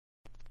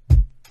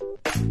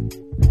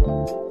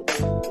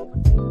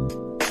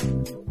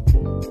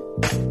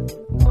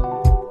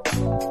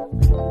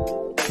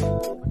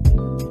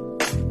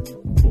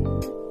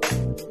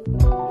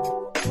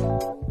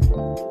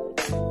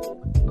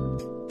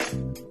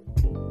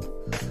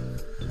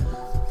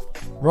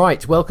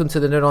Right, welcome to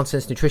the No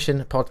Nonsense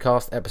Nutrition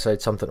Podcast,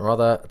 episode something or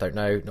other. I don't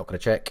know, not going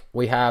to check.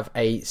 We have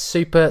a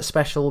super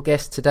special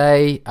guest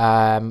today.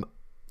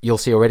 You'll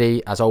see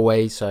already, as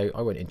always, so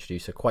I won't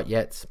introduce her quite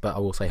yet, but I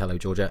will say hello,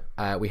 Georgia.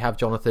 We have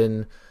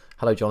Jonathan.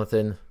 Hello,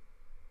 Jonathan.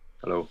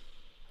 Hello.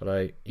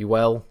 Hello. You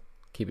well?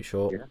 Keep it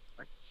short.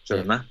 Yeah.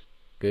 Sure, yeah.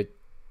 Good.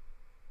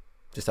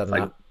 Just had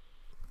that.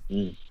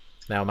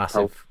 Now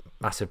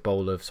massive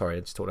bowl of, sorry, I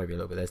just talked over you a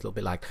little bit, there's a little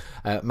bit lag.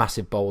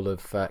 Massive bowl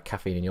of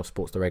caffeine in your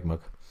Sports Direct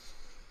mug.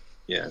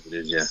 Yeah, it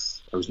is, yeah.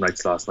 I was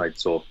nights last night,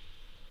 so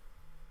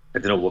I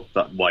don't know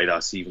why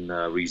that's even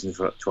a reason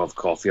to have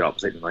coffee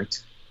opposite the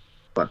night.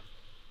 But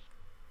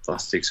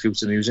that's the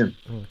excuse I'm using.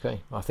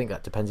 Okay, I think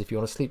that depends if you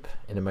want to sleep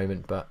in a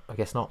moment, but I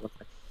guess not.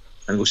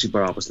 I'm going to sleep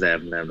around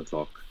 11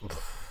 o'clock.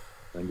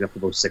 I'm get up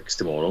about 6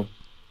 tomorrow.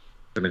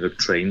 I'm going to go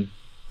train.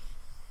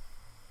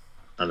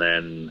 And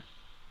then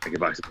I get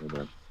back to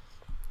home.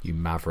 You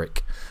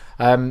maverick.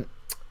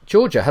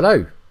 Georgia,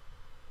 hello.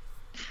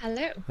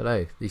 Hello.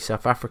 Hello. The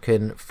South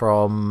African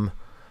from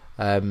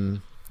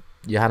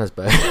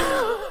Johannesburg.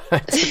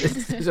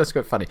 It's just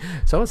quite funny.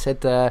 Someone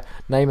said,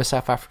 name a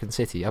South African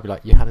city. I'll be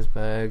like,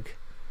 Johannesburg.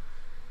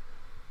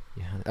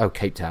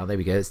 Cape Town. There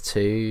we go. There's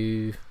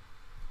 2.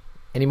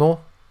 Any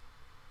more?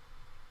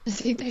 I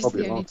think those are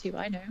the only 2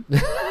 I know.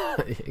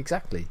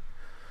 Exactly.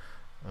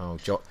 Oh,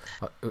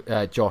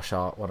 Josh,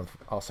 one of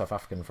our South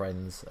African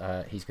friends,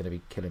 he's going to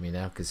be killing me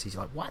now because he's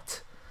like,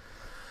 what?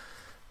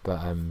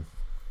 But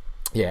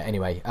yeah,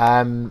 anyway,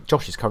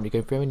 Josh is currently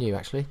going through a new,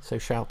 actually, so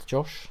shout out to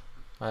Josh.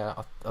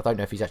 I don't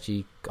know if he's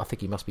actually, I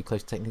think he must be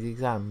close to taking the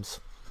exams.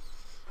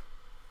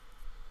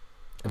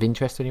 Of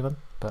interest to anyone?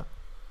 But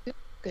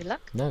good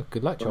luck. No,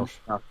 good luck, Josh.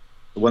 The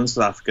one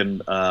South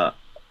African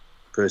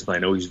person I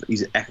know,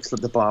 he's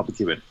excellent at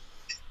barbecuing.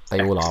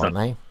 They all are, aren't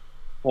they?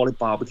 Call it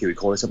barbecue, we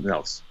call it something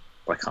else,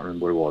 but I can't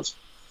remember what it was.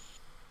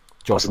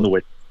 Josh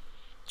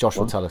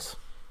will tell us.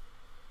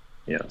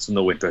 Yeah, it's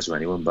no interest to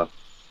anyone, but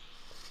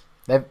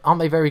aren't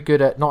they very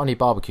good at not only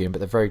barbecuing, but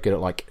they're very good at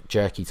like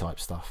jerky type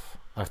stuff.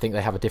 I think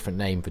they have a different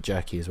name for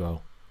jerky as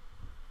well.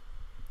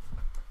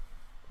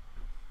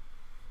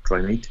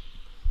 Try meat.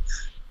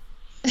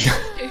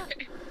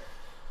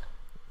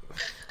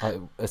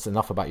 That's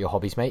enough about your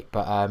hobbies, mate.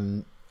 But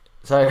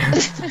so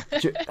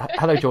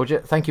hello, Georgia.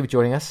 Thank you for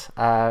joining us.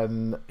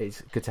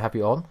 It's good to have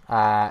you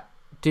on.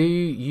 Do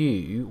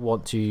you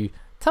want to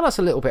tell us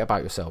a little bit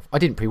about yourself? I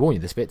didn't pre-warn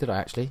you this bit, did I?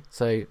 Actually,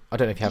 so I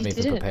don't know if you have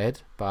anything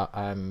prepared, but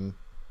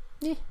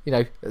yeah, you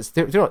know,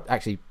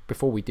 actually,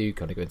 before we do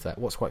kind of go into that,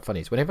 what's quite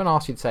funny is when everyone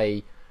asks you to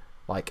say,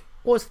 like,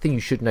 what's the thing you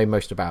should know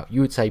most about,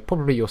 you would say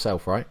probably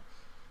yourself, right?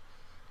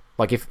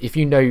 Like, if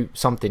you know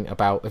something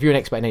about, if you're an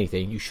expert in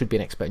anything, you should be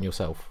an expert in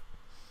yourself.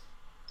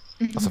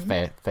 Mm-hmm. That's a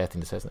fair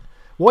thing to say, isn't it?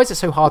 Why is it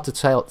so hard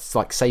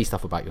to say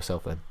stuff about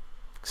yourself then?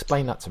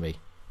 Explain that to me.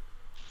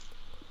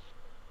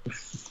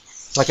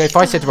 Like, if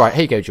I said, right,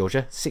 here you go,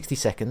 Georgia, 60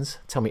 seconds,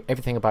 tell me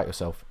everything about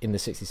yourself in the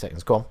 60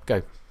 seconds. Go on,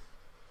 go.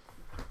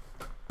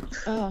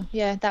 Oh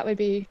yeah, that would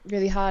be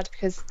really hard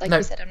because, like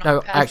you said, I'm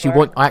not. I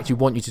actually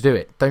want you to do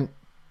it. Don't.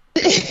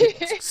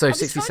 So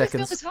 60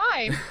 seconds. To fill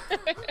the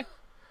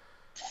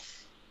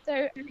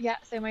time.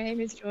 So my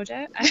name is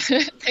Georgia.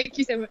 Thank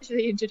you so much for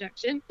the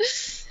introduction.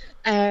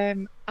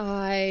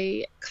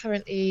 I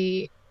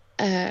currently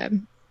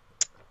am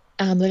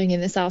living in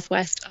the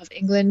southwest of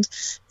England.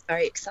 It's a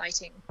very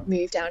exciting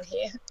move down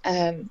here.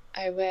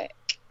 I work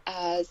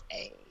as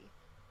a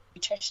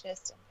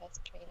nutritionist and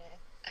personal trainer.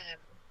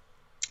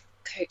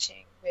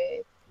 Coaching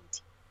with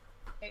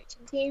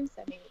coaching teams,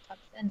 so me with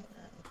Thompson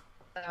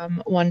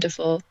and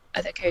wonderful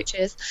other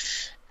coaches,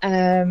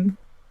 and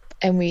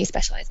we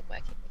specialise in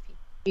working with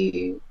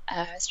people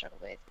who struggle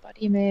with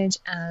body image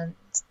and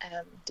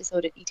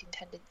disordered eating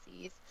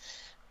tendencies,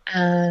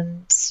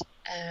 and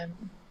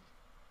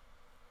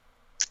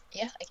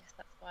yeah, I guess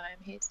that's why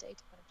I'm here today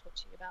to kind of talk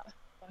to you about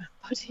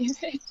body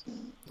image.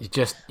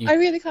 I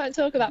really can't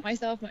talk about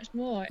myself much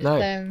more. No,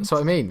 that's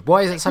what I mean.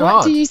 Why is it so hard?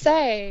 What do you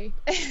say?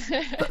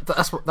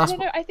 That's I don't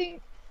know. I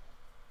think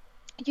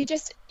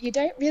you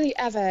don't really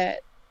ever,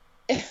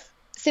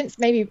 since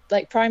maybe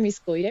like primary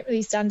school, you don't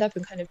really stand up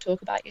and kind of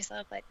talk about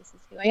yourself like, this is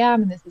who I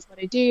am and this is what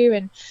I do.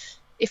 And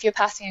if you're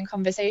passing a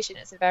conversation,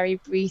 it's a very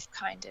brief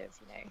kind of,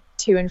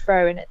 to and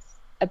fro, and it's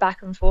a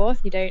back and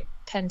forth. You don't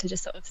tend to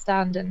just sort of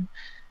stand and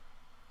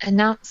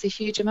announce a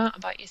huge amount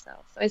about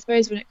yourself. So I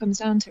suppose when it comes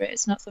down to it,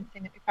 it's not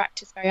something that we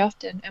practice very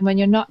often. And when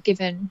you're not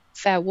given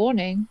fair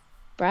warning,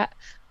 Brett,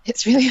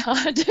 it's really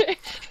hard.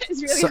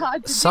 It's really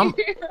hard to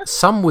do.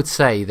 Some would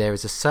say there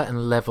is a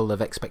certain level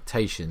of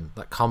expectation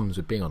that comes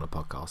with being on a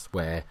podcast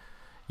where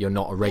you're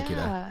not a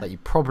regular, that you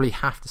probably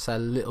have to say a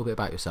little bit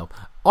about yourself.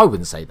 I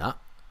wouldn't say that,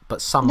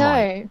 but some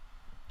might.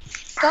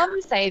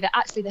 Some say that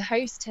actually the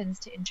host tends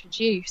to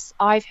introduce,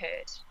 I've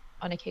heard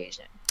on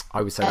occasion.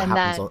 I would say that And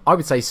happens then- on. I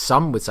would say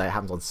some would say it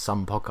happens on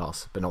some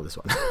podcasts, but not this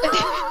one.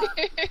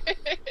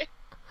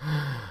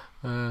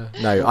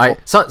 No,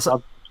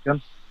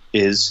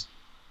 is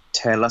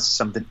tell us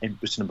something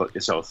interesting about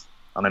yourself.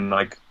 And I'm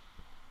like,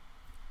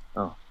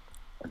 oh,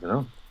 I don't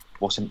know.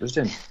 What's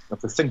interesting? I have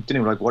to think,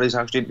 didn't you? Like, what is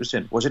actually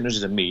interesting? What's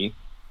interesting to me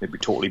may be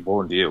totally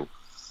boring to you.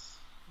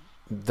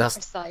 that's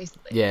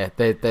Precisely. yeah.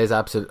 There's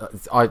absolute.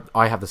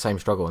 I have the same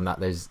struggle in that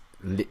there's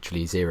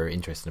literally zero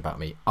interesting about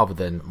me, other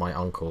than my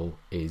uncle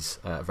is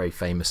a very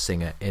famous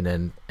singer in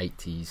an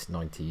 80s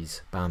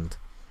 90s band.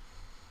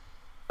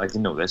 I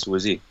didn't know this. Who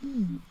is he?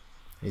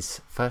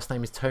 His first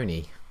name is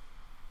Tony.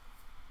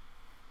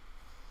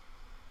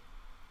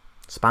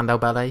 Spandau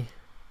Ballet.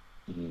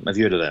 Have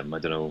you heard of them? I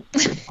don't know.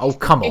 Oh,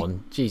 come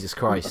on. Jesus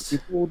Christ. He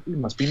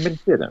must be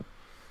minted then.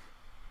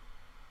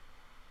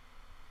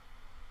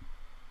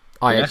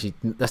 I Yeah. actually,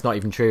 that's not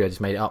even true. I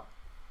just made it up.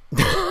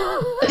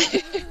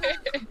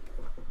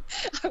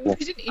 I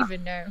wouldn't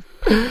even know.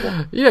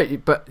 You know,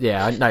 but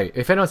yeah, I know.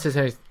 If anyone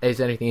says there's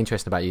anything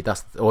interesting about you,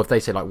 that's, or if they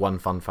say like one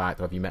fun fact,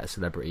 or have you met a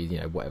celebrity, you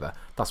know, whatever,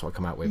 that's what I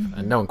come out with.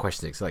 And no one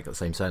questions it because they got the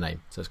same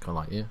surname. So it's kind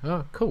of like, yeah,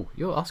 oh, cool,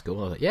 you're us cool.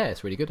 I was like, yeah,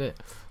 it's really good at it.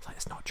 It's like,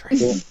 it's not true.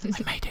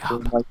 I made it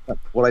up.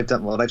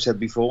 What I've said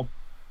before,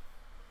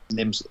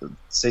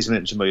 say something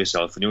interesting about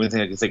yourself, and the only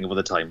thing I could think of at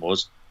the time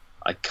was,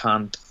 I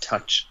can't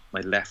touch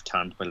my left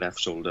hand, my left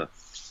shoulder.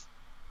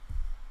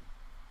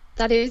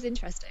 That is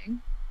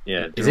interesting.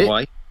 Yeah, do Is you know it?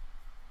 why?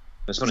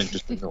 It's not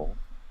interesting, no.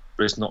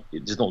 But it's not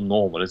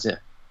normal, is it?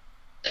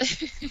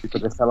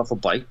 Because I fell off a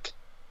bike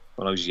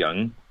when I was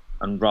young,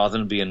 and rather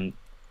than being,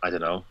 I don't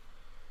know,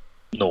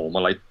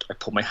 normal, I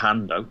put my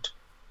hand out,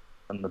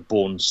 and the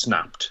bone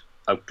snapped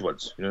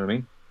outwards. You know what I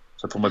mean?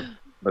 So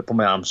I put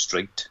my arm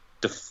straight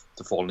to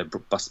fall and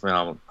it bust my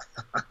arm.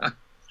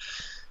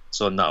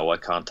 So now I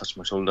can't touch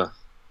my shoulder.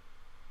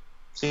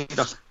 See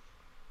that?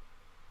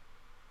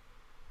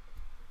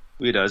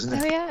 Weird, isn't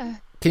Oh it? yeah.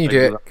 Can you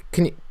do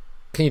it?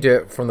 Can you do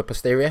it from the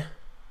posterior?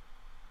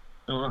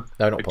 Oh,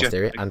 No, not Like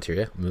posterior, just-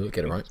 anterior.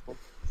 Get it right.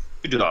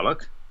 you do that,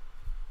 look.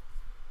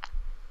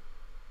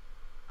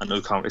 I know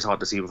it's hard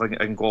to see, but I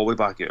can go all the way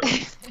back here.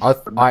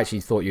 I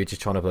actually thought you were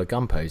just trying to put a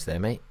gun pose there,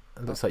 mate.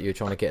 It looks like you were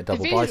trying to get a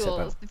double bicep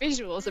out. The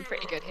visuals are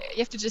pretty good here. You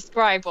have to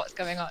describe what's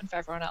going on for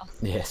everyone else.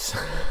 Yes.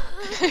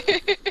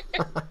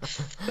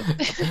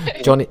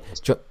 Johnny,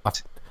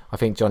 I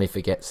think Johnny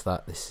forgets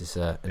that this is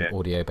an Yeah.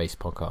 audio-based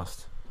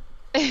podcast.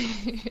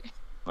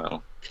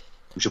 Well,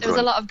 we should There was put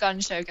a lot of gun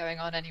show going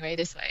on anyway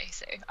this way,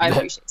 so I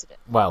appreciated it.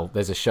 Well,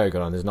 there's a show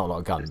going on. There's not a lot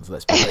of guns.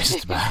 Let's be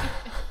honest about it.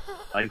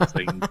 I've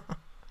trained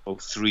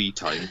about 3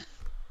 times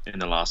in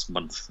the last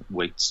month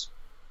weights.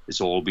 It's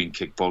all been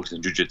kickboxing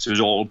and jiu-jitsu. It's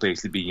all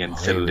basically being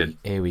filled in.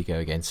 Here we go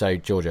again. So,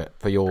 Georgia,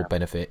 for your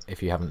benefit,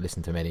 if you haven't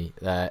listened to many,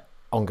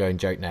 ongoing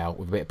joke now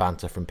with a bit of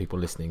banter from people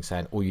listening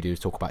saying all you do is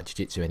talk about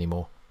jiu-jitsu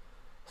anymore.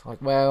 It's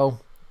like,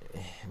 well,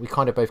 we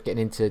kind of both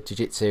getting into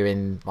jiu-jitsu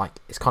and like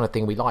it's kind of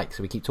thing we like,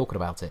 so we keep talking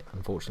about it,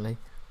 unfortunately.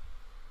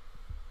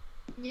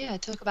 Yeah,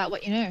 talk about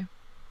what you know.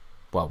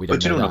 Well, we don't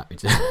But you know know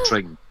that.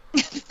 Train.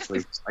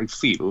 Like, I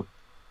feel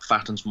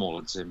fat and small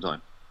at the same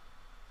time.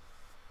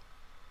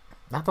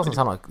 That doesn't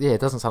sound like, it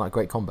doesn't sound like a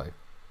great combo.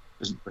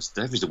 It's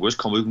the worst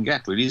combo you can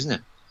get, really,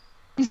 isn't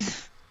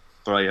it?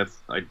 But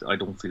I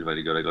don't feel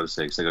very good, I got to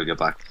say, because I got to get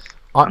back.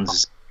 And this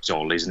is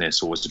jolly, isn't it?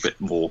 So it's a bit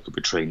more to be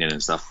training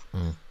and stuff.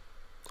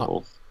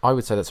 So, I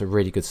would say that's a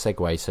really good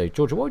segue. So,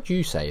 Georgia, what would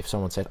you say if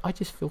someone said, I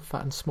just feel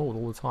fat and small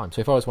all the time?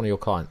 So if I was one of your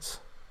clients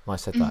and I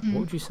said that, what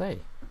would you say?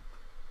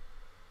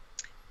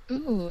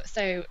 Ooh,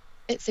 so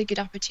it's a good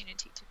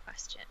opportunity to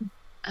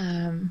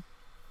question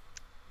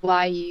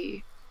why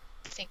you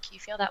think you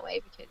feel that way,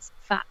 because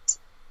fat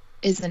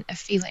isn't a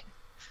feeling.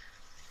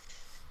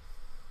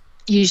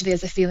 Usually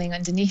there's a feeling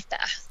underneath there.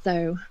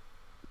 So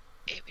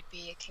it would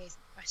be a case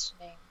of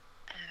questioning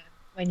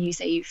when you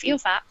say you feel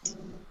fat,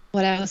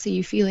 what else are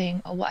you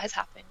feeling, or what has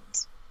happened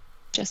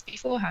just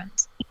beforehand,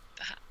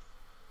 perhaps.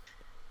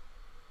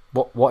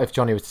 What if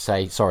Johnny was to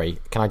say, sorry,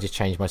 can I just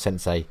change my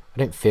sentence, say, I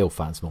don't feel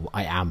fat and small,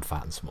 I am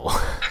fat and small.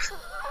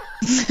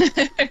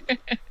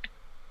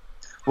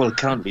 well,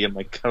 currently, in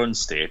my current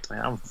state,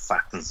 I am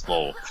fat and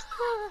small.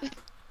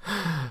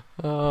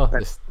 Oh,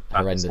 it's Fat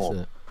and horrendous, small.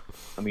 isn't it?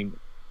 I mean,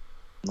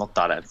 not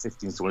that at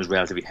 15 stone is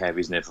relatively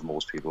heavy, isn't it, for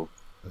most people?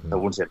 I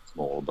wouldn't say it's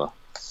small, but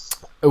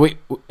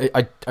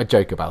I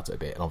joke about it a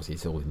bit, and obviously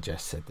it's all in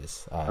jest. Said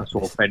this. I'm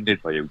so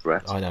offended by you,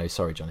 Brett. I know,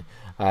 sorry, Johnny.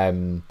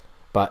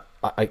 But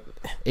it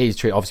is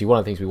true. Obviously, one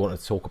of the things we wanted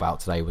to talk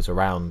about today was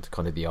around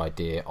kind of the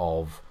idea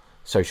of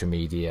social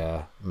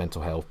media,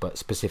 mental health, but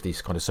specifically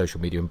kind of social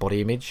media and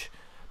body image,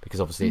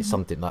 because obviously it's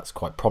something that's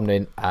quite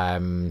prominent.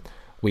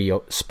 We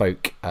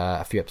spoke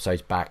a few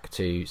episodes back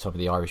to some of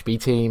the Irish B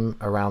team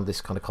around this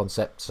kind of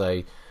concept.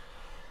 So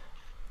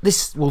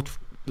this will,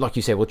 like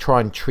you said, we'll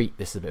try and treat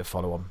this as a bit of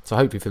follow-on. So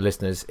hopefully for the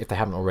listeners, if they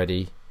haven't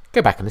already,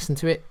 go back and listen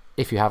to it.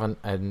 If you haven't,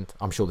 and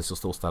I'm sure this will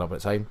still stand up on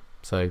its own.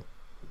 So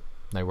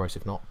no worries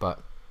if not. But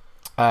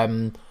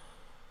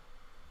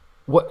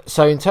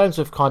so in terms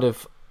of kind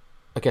of,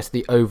 I guess,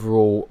 the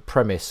overall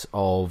premise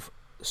of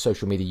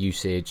social media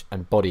usage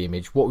and body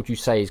image, what would you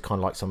say is kind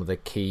of like some of the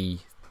key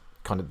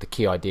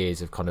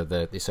ideas of kind of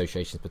the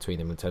associations between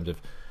them in terms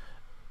of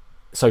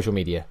social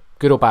media,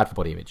 good or bad for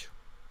body image?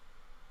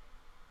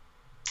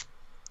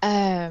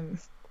 I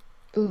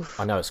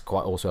know it's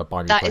quite also a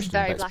binary That is question,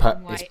 very but black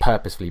and white. it's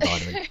purposefully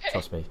binary.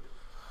 Trust me,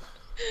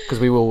 because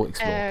we will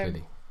explore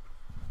clearly.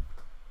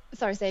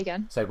 Sorry, say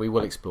again. So we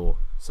will explore.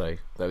 So it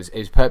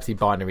was purposely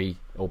binary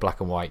or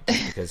black and white,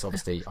 just because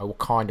obviously I will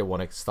kind of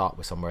want to start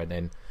with somewhere and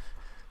then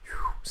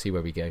see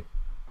where we go.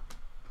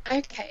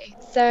 Okay,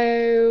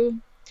 so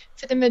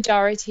for the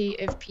majority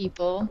of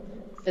people,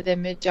 for the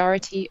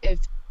majority of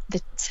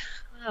the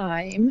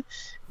time,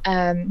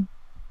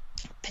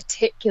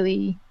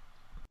 particularly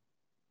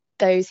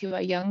those who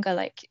are younger,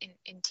 like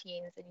in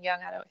teens and young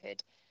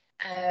adulthood,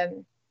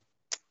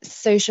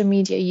 social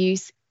media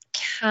use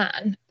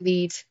can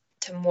lead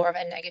to more of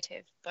a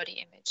negative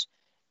body image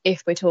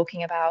if we're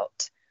talking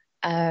about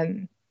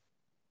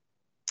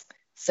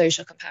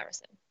social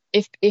comparison.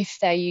 If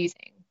they're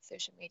using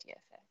social media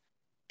for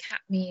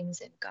cat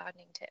memes and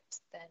gardening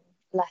tips, then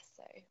less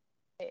so.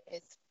 It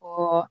is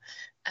for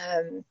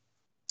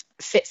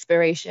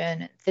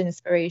fitspiration and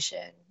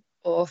thinspiration,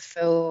 or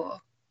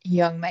for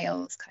young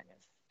males kind of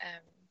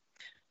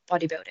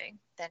bodybuilding,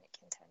 then it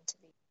can tend to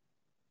be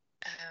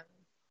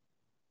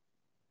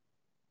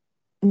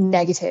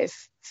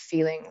negative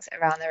feelings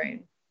around their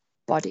own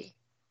body,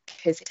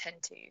 because you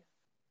tend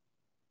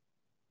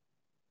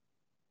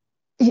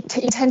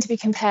to be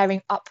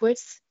comparing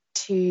upwards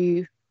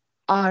to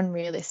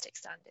unrealistic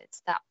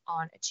standards that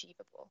aren't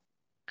achievable.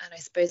 And I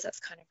suppose that's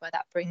kind of where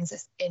that brings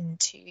us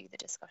into the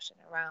discussion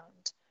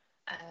around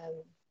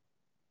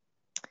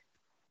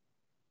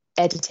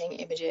editing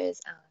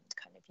images and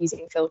kind of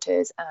using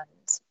filters and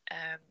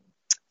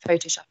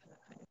Photoshop, and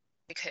that kind of,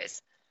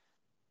 because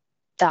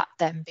that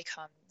then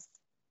becomes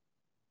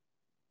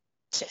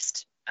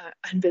just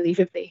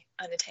unbelievably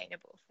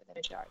unattainable for the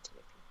majority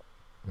of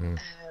people.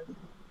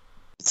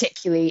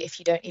 Particularly if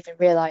you don't even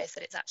realize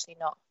that it's actually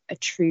not a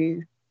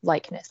true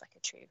likeness, like a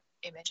true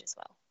image as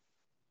well.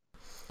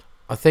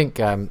 I think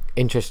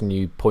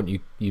interesting point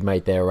you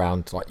made there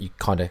around, like, you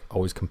kind of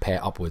always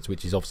compare upwards,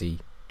 which is obviously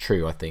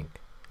true. I think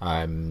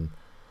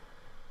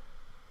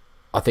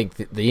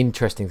the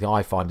interesting thing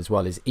I find as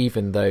well is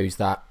even those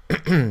that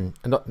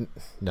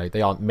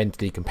they aren't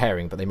mentally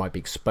comparing, but they might be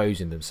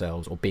exposing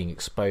themselves or being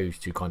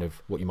exposed to kind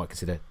of what you might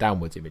consider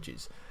downwards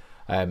images,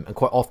 and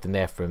quite often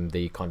they're from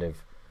the kind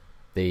of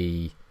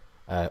the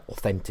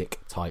authentic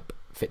type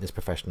fitness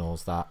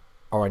professionals that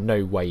are in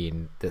no way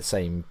in the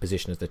same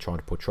position as they're trying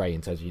to portray, in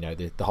terms of,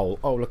 the whole,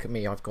 oh, look at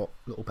me, I've got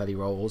little belly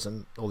rolls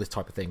and all this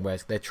type of thing,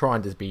 whereas they're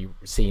trying to be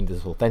seen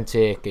as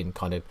authentic and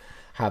kind of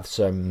have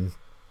some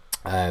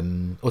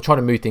or trying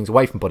to move things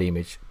away from body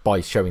image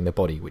by showing the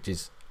body, which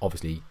is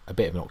obviously a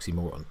bit of an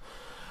oxymoron.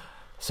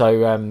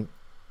 So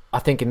I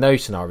think in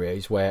those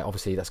scenarios where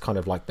obviously that's kind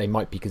of like they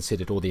might be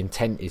considered, or the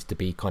intent is to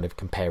be kind of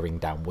comparing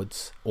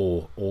downwards,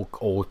 or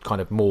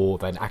kind of more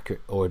than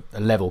accurate or a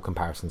level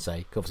comparison,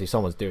 say. Obviously if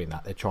someone's doing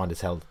that, they're trying to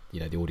tell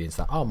the audience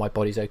that, oh, my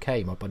body's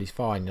okay, my body's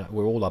fine,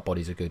 we're all, our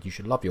bodies are good, you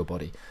should love your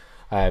body,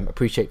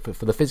 appreciate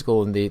for the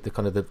physical and the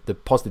kind of the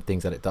positive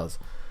things that it does.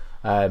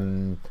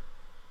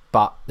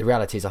 But the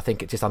reality is, I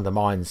think it just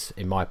undermines,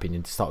 in my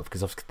opinion, to start with,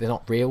 because they're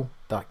not real.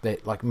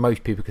 Like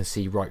most people can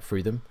see right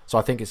through them. So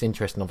I think it's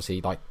interesting,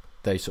 obviously, like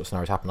those sort of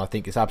scenarios happen. I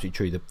think it's absolutely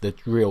true. The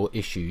real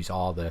issues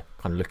are the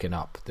kind of looking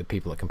up, the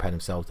people that compare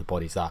themselves to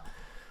bodies that.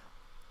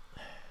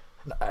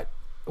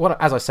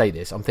 As I say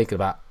this, I'm thinking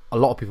about a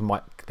lot of people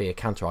might be a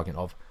counter argument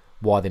of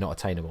why they're not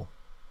attainable.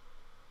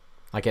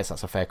 I guess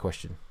that's a fair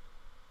question.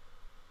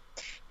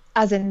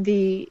 As in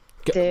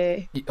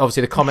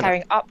obviously the comment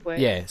comparing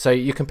upwards. Yeah, so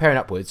you're comparing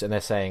upwards, and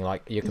they're saying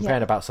like you're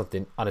comparing about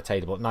something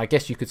unattainable. Now I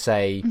guess you could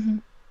say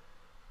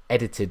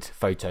edited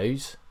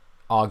photos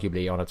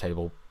arguably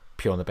unattainable,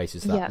 pure on the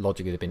basis that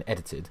logically they've been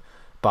edited,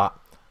 but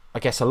I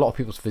guess a lot of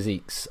people's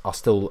physiques are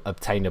still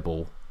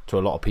obtainable to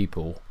a lot of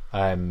people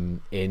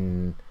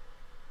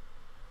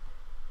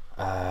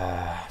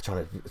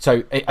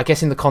so I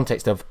guess in the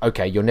context of,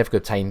 okay, you're never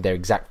going to obtain their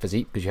exact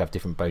physique because you have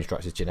different bone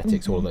structures,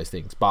 genetics, all of those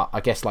things, but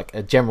I guess like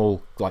a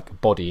general like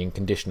body and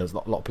condition, as a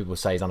lot of people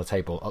say, is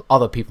unattainable.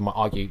 Other people might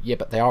argue, yeah,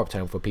 but they are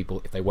obtainable for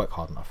people if they work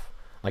hard enough.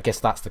 I guess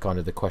that's the kind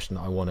of the question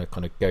that I want to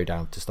kind of go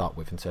down to start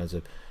with, in terms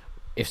of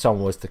if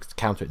someone was to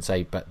counter it and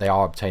say, but they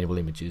are obtainable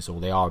images, or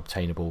they are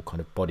obtainable kind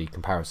of body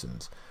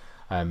comparisons,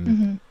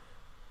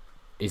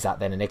 is that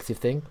then a negative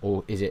thing,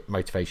 or is it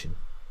motivation?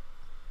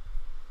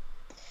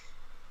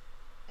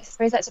 I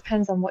suppose that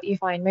depends on what you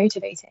find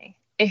motivating.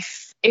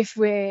 If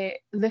we're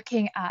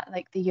looking at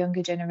like the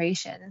younger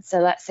generation, so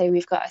let's say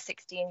we've got a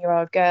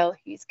 16-year-old girl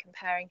who's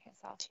comparing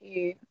herself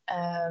to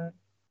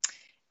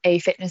a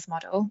fitness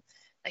model,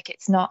 like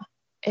it's not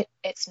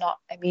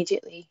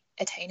immediately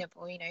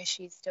attainable.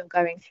 She's still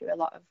going through a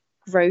lot of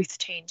growth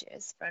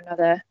changes for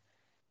another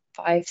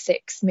 5,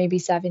 6, maybe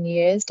 7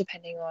 years,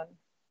 depending on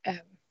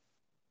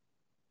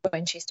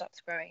when she stops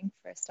growing,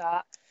 for a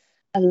start.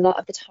 A lot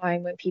of the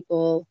time when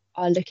people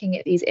are looking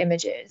at these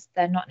images,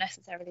 they're not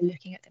necessarily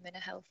looking at them in a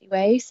healthy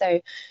way.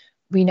 So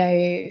we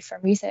know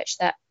from research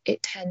that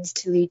it tends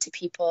to lead to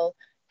people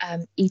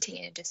eating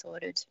in a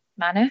disordered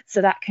manner.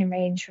 So that can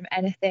range from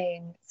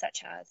anything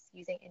such as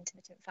using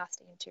intermittent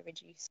fasting to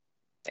reduce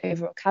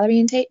overall calorie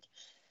intake,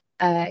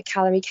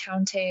 calorie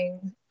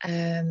counting.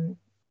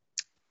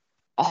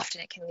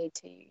 Often it can lead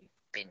to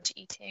binge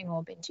eating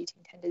or binge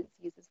eating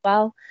tendencies as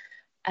well,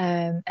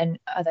 and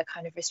other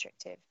kind of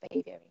restrictive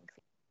behavior,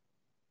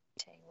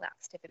 including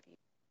laxative abuse,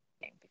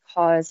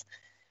 because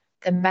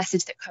the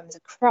message that comes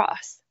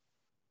across,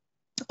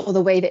 or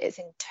the way that it's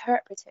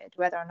interpreted,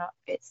 whether or not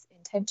it's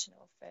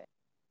intentional for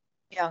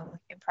young,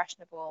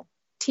 impressionable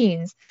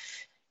teens,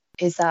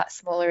 is that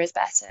smaller is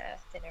better,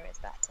 thinner is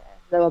better,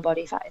 lower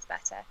body fat is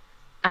better.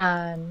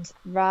 And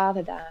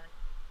rather than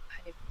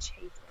kind of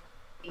chasing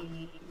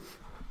the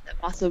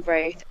muscle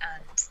growth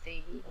and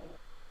the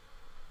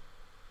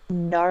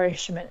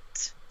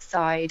nourishment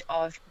side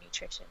of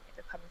nutrition,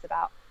 it becomes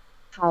about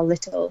how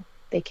little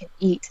they can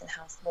eat and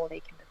how small they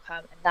can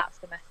become. And that's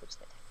the message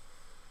that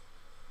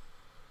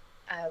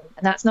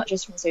and that's not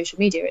just from social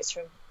media, it's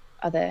from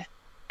other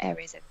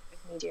areas of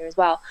media as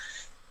well.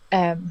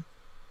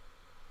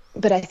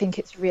 But I think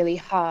it's really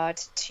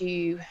hard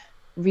to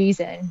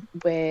reason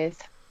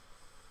with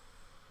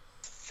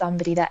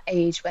somebody that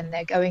age when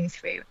they're going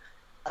through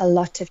a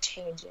lot of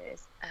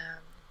changes,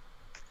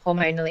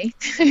 hormonally,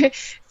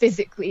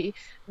 physically,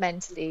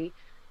 mentally.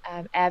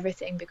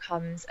 Everything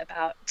becomes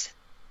about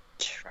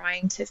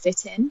trying to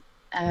fit in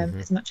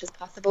as much as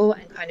possible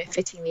and kind of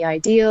fitting the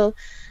ideal.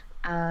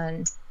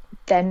 And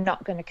they're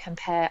not going to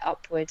compare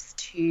upwards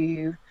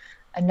to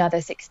another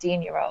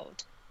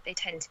 16-year-old. They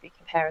tend to be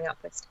comparing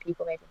upwards to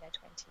people maybe in their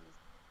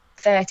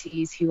 20s,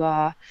 30s, who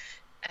are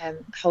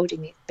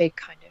holding these big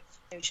kind of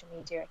social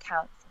media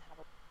accounts and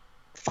have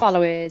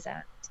followers,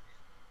 and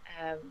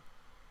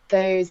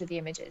those are the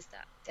images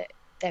that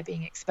they're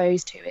being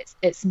exposed to.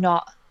 It's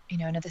not,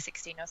 another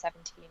 16 or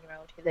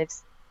 17-year-old who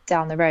lives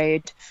down the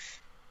road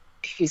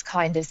who's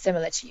kind of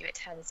similar to you. It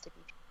tends to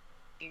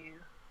be you,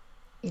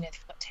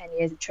 they've got 10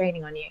 years of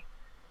training on you,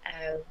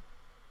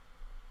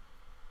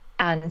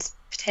 and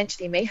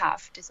potentially may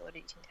have disordered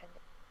eating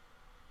tendencies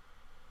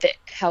that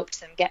helped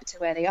them get to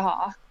where they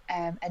are,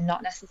 and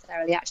not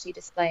necessarily actually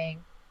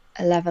displaying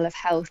a level of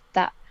health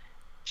that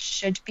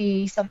should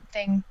be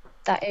something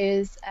that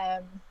is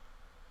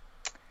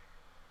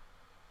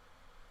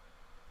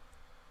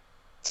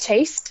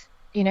chased,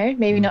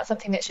 maybe not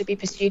something that should be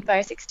pursued by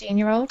a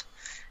 16-year-old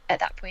at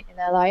that point in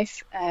their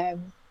life. I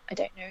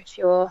don't know if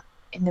you're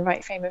in the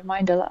right frame of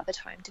mind a lot of the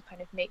time to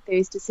kind of make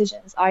those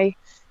decisions. I,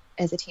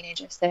 as a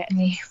teenager,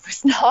 certainly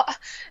was not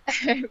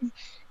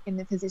in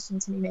the position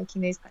to be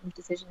making those kind of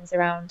decisions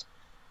around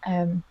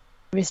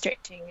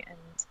restricting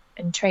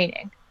and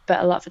training,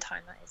 but a lot of the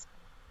time that is.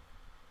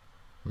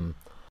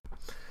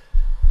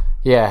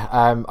 Yeah,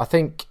 I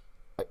think,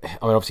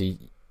 obviously,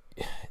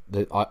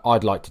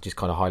 I'd like to just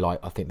kind of highlight,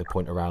 I think, the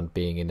point around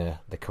being in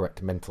the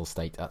correct mental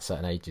state at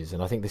certain ages.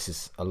 And I think this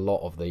is a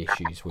lot of the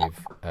issues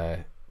with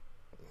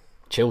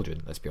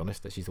children, let's be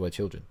honest, let's use the word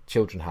children.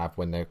 Children have,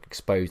 when they're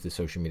exposed to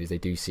social media, they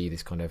do see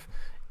this kind of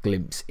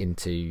glimpse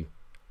into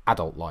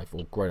adult life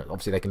or grown up.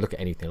 Obviously, they can look at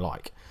anything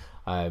like.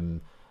 I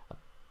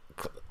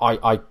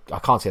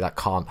can't say that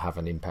can't have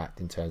an impact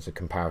in terms of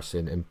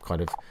comparison and kind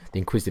of the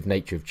inquisitive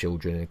nature of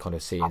children and kind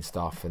of seeing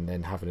stuff and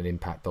then having an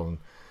impact on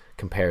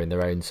comparing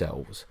their own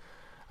selves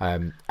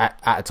at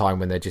a time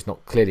when they're just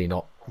clearly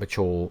not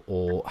mature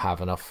or have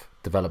enough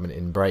development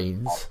in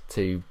brains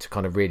to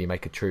kind of really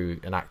make a true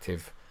and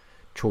active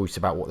choice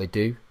about what they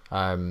do.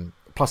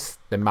 Plus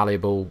they're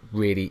malleable,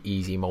 really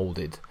easy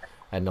molded,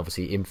 and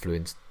obviously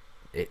influenced.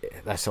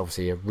 That's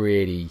obviously a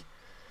really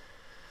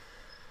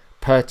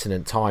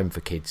pertinent time for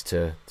kids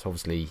to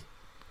obviously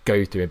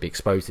go through and be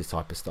exposed to this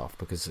type of stuff,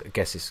 because I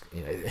guess it's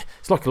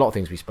it's like a lot of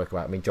things we spoke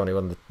about. I mean, Johnny,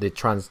 on the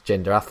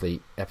transgender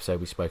athlete episode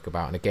we spoke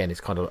about, and again,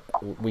 it's kind of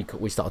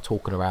we started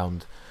talking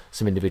around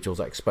some individuals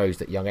that are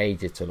exposed at young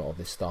ages to a lot of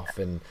this stuff,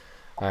 and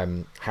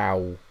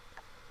how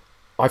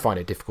I find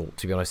it difficult,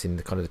 to be honest, in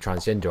the kind of the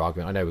transgender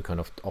argument. I know we're kind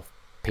of off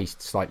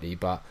piste slightly,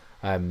 but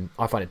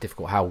I find it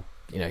difficult how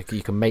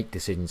you can make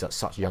decisions at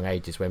such young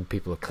ages when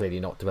people are clearly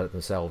not developed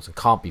themselves and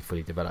can't be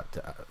fully developed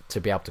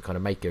to be able to kind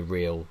of make a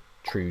real,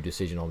 true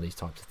decision on these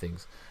types of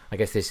things. I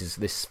guess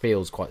this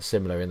feels quite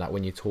similar in that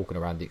when you're talking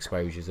around the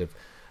exposures of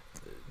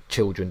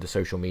children to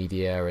social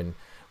media and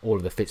all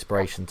of the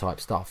Fitspiration type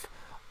stuff,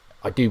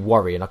 I do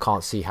worry, and I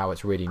can't see how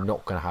it's really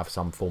not going to have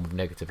some form of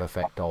negative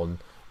effect on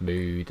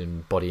mood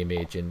and body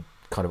image and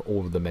kind of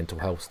all of the mental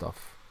health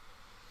stuff.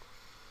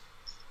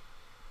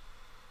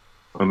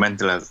 Well,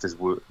 mental health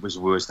was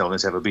worse than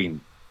it's ever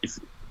been. If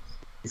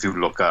you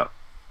look at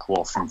how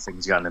often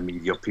things get in the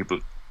media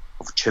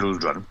of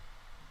children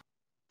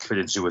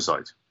committing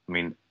suicide. I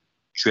mean,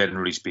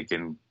 generally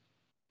speaking,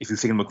 if you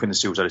think of committing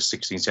suicide at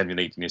 16, 17,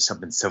 18, there's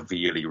something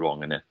severely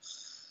wrong in it.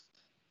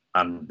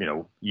 And,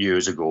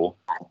 years ago,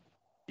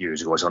 I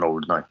sound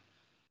old now,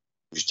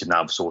 we just didn't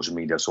have social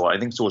media. So I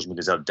think social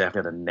media has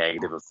definitely had a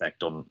negative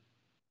effect on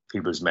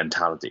people's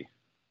mentality.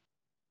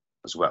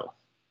 as well.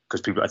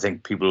 Because I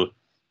think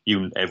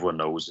everyone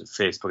knows that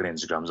Facebook and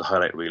Instagram is a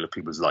highlight reel of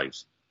people's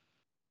lives,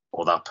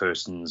 or that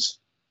person's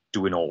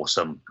doing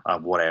awesome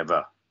at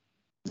whatever,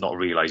 not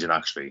realizing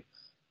actually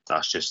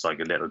that's just like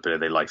a little bit of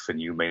their life,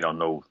 and you may not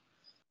know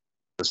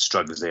the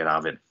struggles they're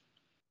having.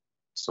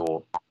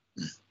 So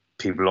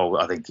people,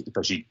 I think,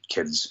 especially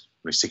kids,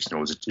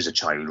 16-year-olds is a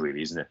child,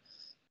 really, isn't it?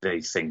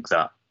 They think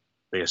that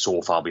they are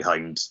so far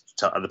behind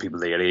to other people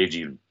their age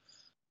even,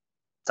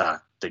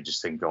 that they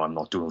just think, oh, I'm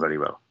not doing very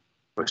well,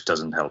 which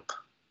doesn't help.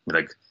 I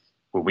mean, like,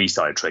 when we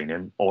started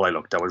training, all I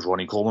looked at was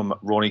Ronnie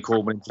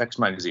Coleman in Flex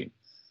magazine.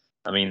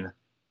 I mean,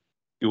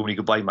 you only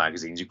could buy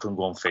magazines. You couldn't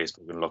go on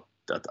Facebook and look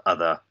at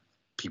other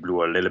people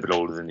who are a little bit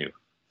older than you.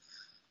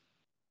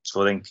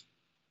 So I think,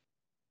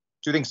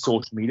 do you think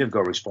social media have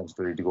got a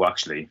responsibility to go,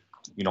 actually,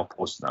 you're not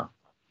posting that?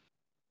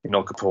 You're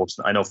not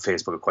posting. I know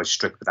Facebook are quite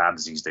strict with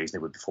ads these days, they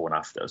were before and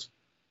afters.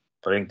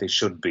 But I think they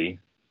should be.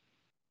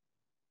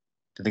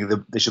 I think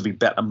there should be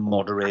better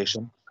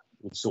moderation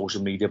with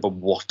social media about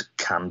what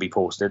can be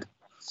posted.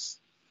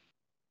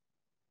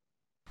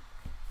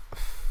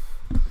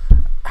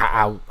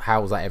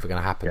 How is that ever going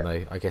to happen,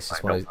 though? I guess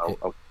it's one of those.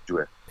 I'll do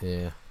it.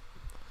 Yeah,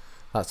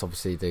 that's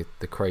obviously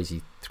the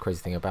crazy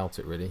thing about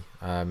it, really.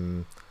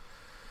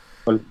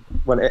 Well,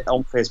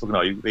 on Facebook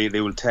now,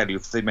 they will tell you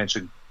if they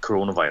mention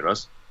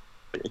coronavirus,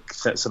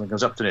 if something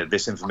comes up to it,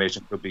 this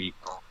information could be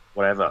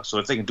whatever. So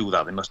if they can do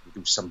that, they must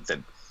do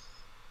something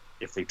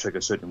if they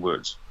trigger certain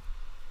words.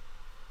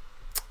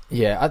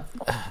 Yeah,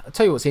 I'll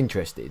tell you what's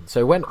interesting.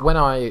 So when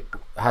I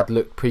had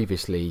looked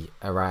previously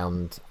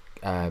around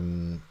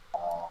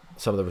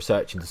some of the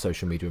research into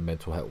social media and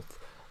mental health,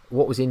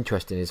 what was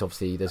interesting is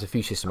obviously there's a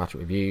few systematic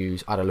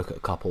reviews. I had a look at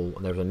a couple,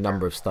 and there was a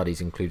number of studies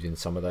included in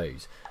some of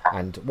those.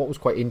 And what was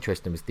quite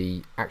interesting was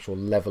the actual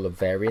level of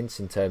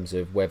variance in terms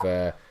of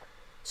whether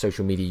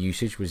social media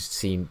usage was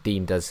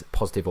deemed as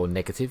positive or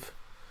negative.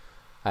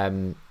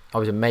 I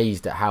was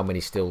amazed at how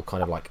many still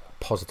kind of like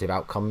positive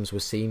outcomes were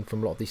seen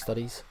from a lot of these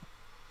studies.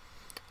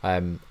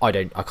 I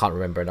can't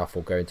remember enough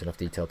or go into enough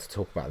detail to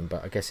talk about them,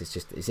 but I guess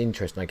it's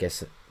interesting. I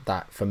guess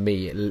that for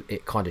me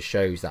it kind of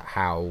shows that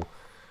how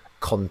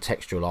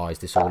contextualized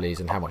this all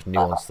is and how much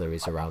nuance there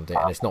is around it,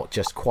 and it's not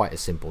just quite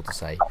as simple to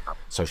say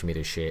social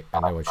media is shit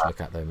and no one should look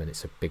at them and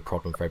it's a big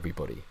problem for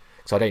everybody.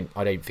 So I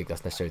don't think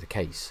that's necessarily the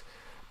case,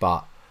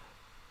 but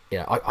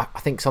I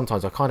think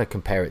sometimes I kind of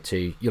compare it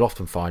to, you'll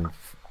often find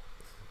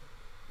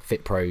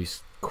fit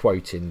pros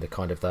quoting the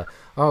kind of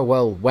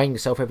weighing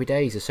yourself every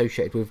day is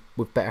associated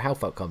with better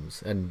health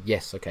outcomes, and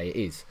yes, okay, it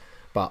is,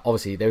 but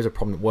obviously there is a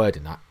prominent word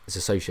in that, it's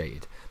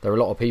associated. There are a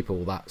lot of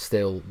people that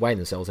still weighing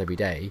themselves every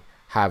day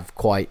have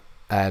quite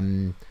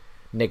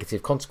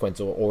negative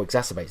consequences or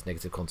exacerbates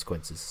negative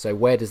consequences. So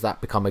where does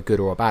that become a good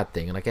or a bad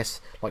thing? And I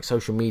guess like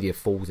social media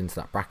falls into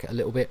that bracket a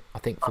little bit, I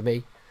think, for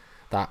me.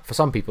 That for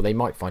some people they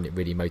might find it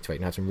really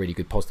motivating and have some really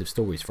good positive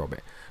stories from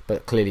it,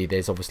 but clearly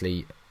there's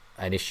obviously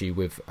an issue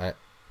with at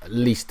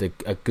least a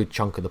good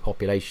chunk of the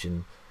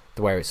population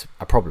where it's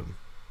a problem.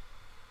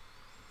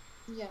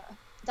 Yeah,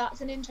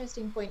 that's an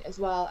interesting point as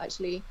well,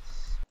 actually,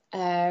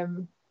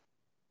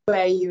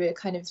 where you were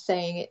kind of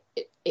saying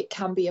it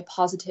can be a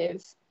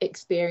positive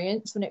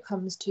experience when it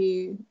comes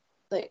to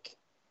like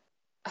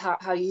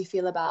how you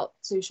feel about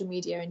social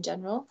media in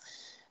general.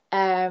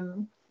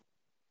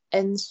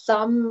 And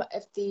some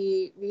of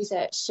the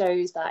research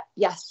shows that,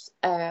 yes,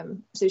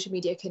 social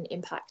media can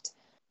impact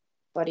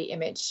body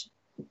image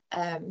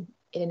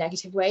in a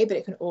negative way, but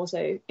it can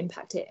also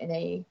impact it in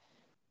a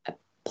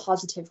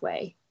positive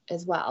way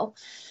as well.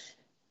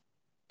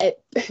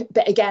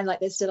 But again, like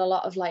there's still a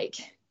lot of like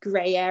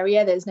grey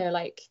area. There's no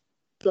like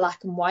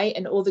black and white,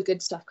 and all the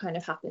good stuff kind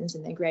of happens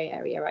in the grey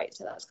area, right?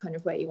 So that's kind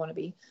of where you want to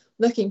be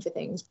looking for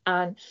things.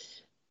 And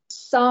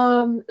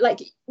some, like,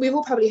 we've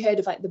all probably heard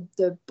of like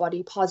the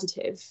body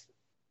positive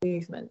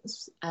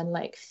movements and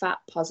like fat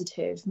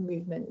positive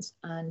movements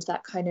and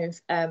that kind of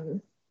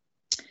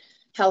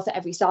health at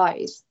every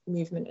size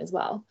movement as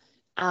well.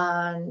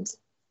 And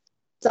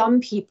some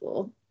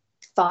people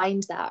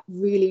find that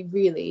really,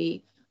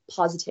 really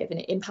positive, and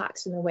it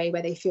impacts in a way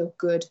where they feel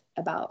good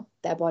about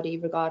their body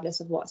regardless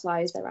of what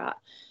size they're at.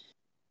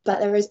 But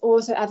there is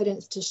also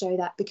evidence to show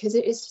that because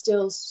it is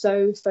still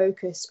so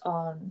focused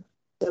on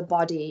the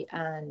body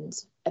and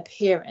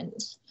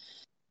appearance,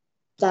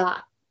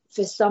 that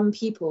for some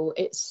people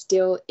it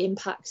still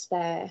impacts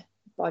their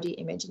body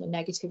image in a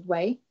negative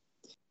way,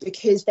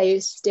 because they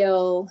are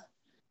still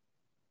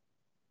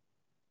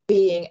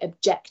being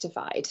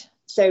objectified.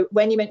 So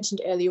when you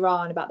mentioned earlier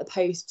on about the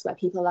posts where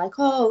people are like,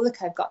 oh,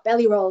 look, I've got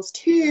belly rolls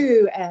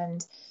too,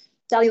 and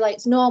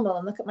cellulite's normal,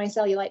 and look at my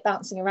cellulite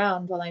bouncing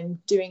around while I'm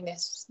doing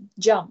this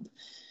jump.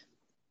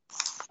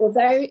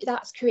 Although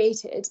that's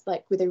created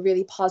like with a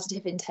really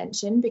positive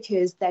intention,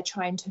 because they're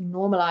trying to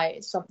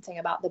normalize something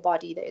about the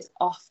body that is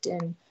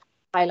often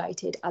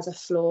highlighted as a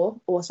flaw,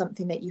 or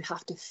something that you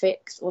have to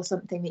fix, or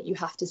something that you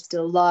have to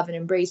still love and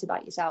embrace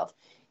about yourself,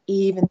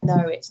 even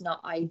though it's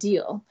not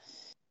ideal.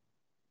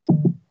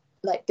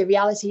 Like, the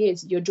reality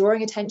is you're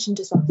drawing attention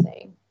to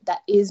something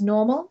that is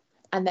normal,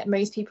 and that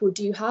most people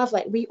do have,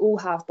 like, we all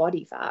have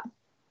body fat.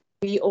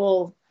 We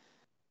all,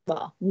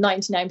 well,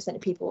 99%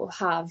 of people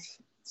have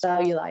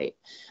cellulite.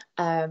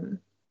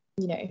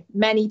 You know,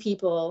 many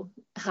people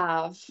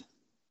have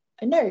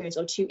a nose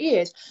or 2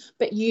 ears,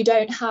 but you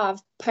don't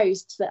have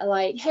posts that are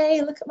like,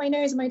 hey, look at my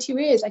nose and my 2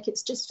 ears. Like,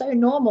 it's just so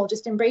normal,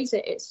 just embrace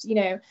it. It's, you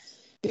know,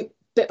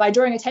 but by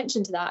drawing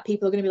attention to that,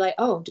 people are going to be like,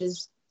 oh, do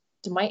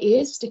my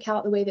ears stick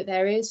out the way that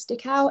their ears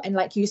stick out? And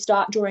like, you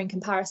start drawing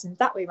comparisons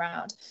that way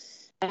around.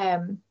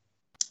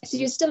 So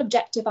you're still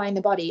objectifying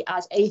the body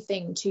as a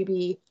thing to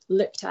be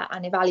looked at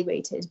and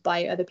evaluated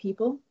by other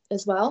people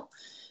as well.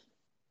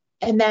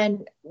 And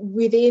then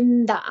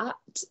within that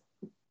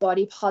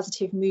body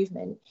positive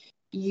movement,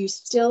 you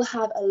still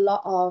have a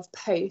lot of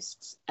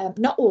posts,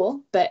 not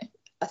all, but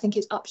I think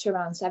it's up to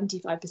around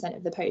 75%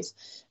 of the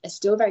posts are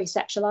still very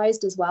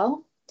sexualized as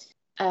well.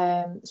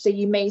 So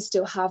you may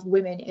still have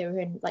women who are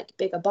in like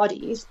bigger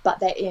bodies,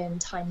 but they're in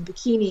tiny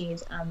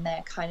bikinis and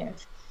they're kind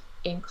of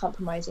in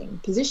compromising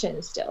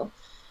positions still.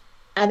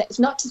 And it's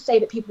not to say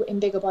that people in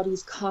bigger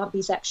bodies can't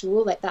be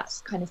sexual, like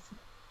that's kind of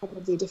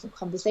probably a different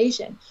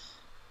conversation.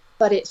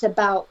 But it's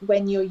about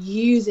when you're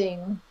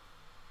using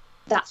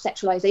that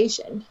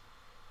sexualization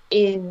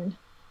in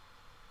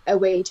a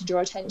way to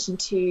draw attention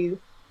to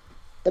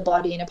the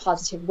body in a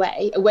positive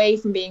way, away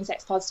from being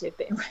sex positive,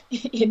 but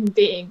in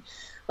being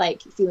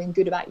like feeling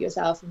good about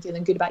yourself and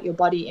feeling good about your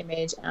body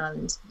image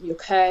and your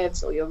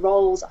curves or your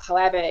rolls or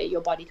however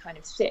your body kind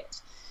of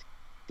sits.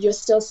 You're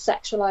still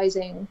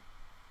sexualizing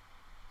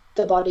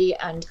the body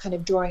and kind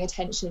of drawing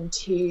attention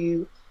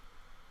to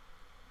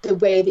the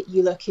way that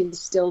you look is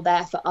still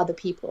there for other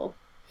people.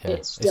 Yeah.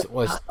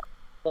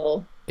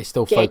 It's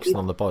still focusing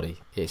on the body.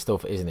 It's still,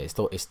 isn't it?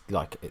 It's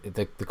like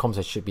the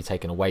conversation should be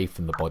taken away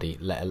from the body,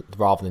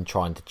 rather than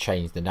trying to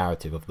change the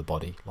narrative of the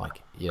body.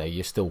 Like, you know,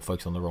 you're still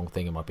focused on the wrong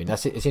thing, in my opinion.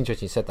 It's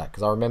interesting you said that,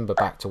 because I remember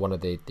back to one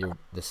of the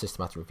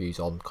systematic reviews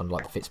on kind of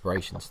like the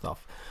Fitspiration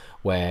stuff,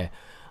 where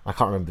I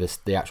can't remember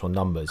the actual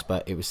numbers,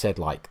 but it was said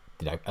like,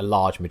 you know, a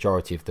large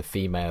majority of the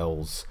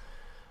females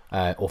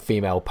or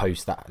female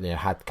posts that, you know,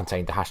 had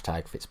contained the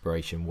hashtag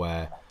Fitspiration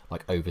were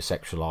like over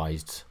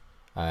sexualized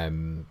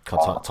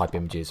type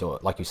images, or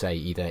like you say,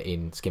 either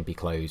in skimpy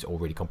clothes or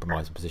really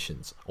compromising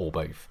positions, or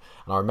both.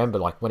 And I remember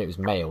like when it was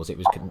males, it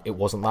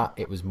wasn't that,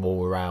 it was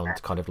more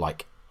around kind of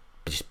like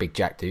just big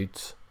jack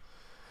dudes,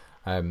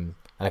 and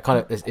it kind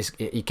of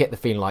you get the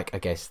feeling like, I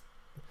guess,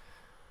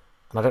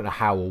 and I don't know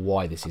how or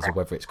why this is, or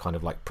whether it's kind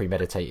of like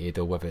premeditated,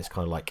 or whether it's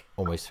kind of like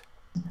almost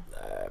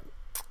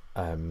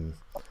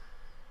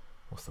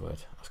what's the word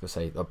I was gonna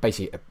say,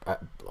 basically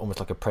almost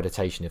like a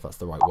predation, if that's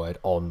the right word,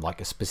 on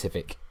like a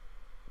specific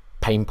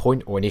pain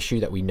point or an issue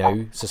that we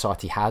know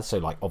society has. So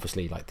like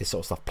obviously like this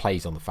sort of stuff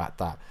plays on the fact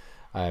that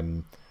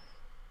I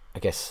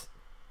guess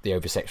the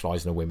over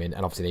sexualizing of women,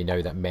 and obviously they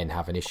know that men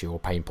have an issue or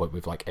pain point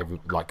with like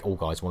all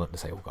guys, want to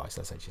say all guys,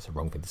 that's actually just a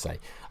wrong thing to say,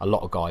 a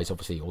lot of guys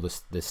obviously, or the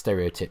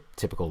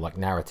stereotypical like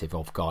narrative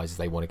of guys is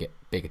they want to get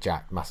bigger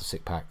jack, massive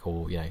six pack,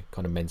 or, you know,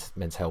 kind of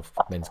men's health,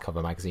 men's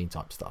cover magazine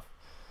type stuff.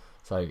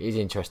 So it's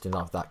interesting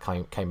that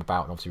came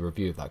about, and obviously a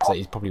review of that, because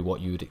it's probably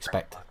what you would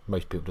expect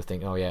most people to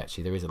think, oh yeah,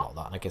 actually there is a lot of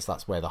that. And I guess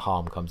that's where the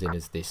harm comes in,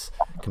 is this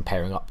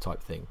comparing up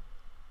type thing.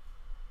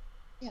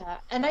 Yeah,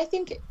 and I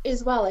think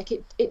as well, like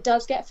it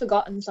does get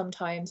forgotten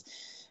sometimes,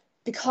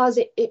 because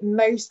it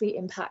mostly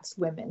impacts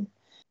women,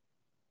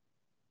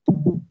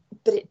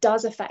 but it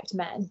does affect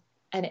men,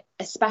 and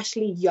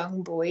especially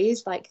young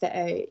boys, like that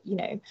are, you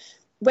know,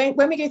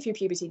 when we go through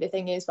puberty, the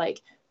thing is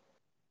like,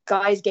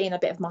 guys gain a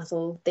bit of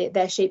muscle,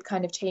 their shape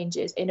kind of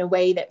changes in a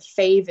way that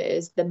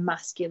favors the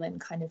masculine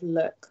kind of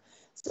look.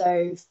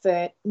 So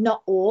for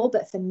not all,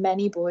 but for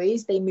many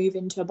boys, they move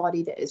into a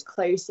body that is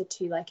closer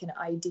to like an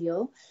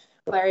ideal.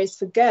 Whereas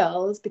for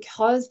girls,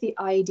 because the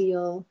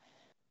ideal,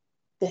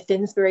 the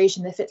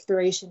Thinspiration, the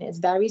Fitspiration is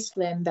very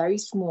slim, very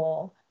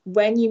small,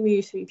 when you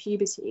move through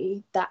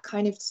puberty, that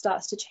kind of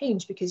starts to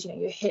change, because, you know,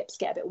 your hips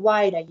get a bit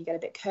wider, you get a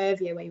bit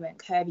curvier where you weren't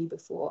curvy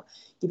before.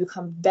 You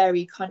become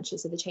very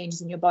conscious of the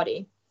changes in your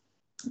body.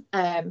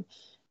 And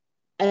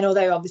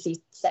although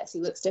obviously sexy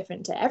looks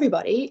different to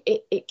everybody,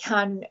 it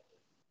can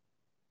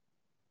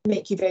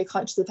make you very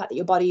conscious of the fact that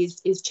your body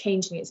is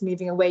changing. It's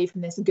moving away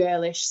from this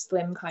girlish,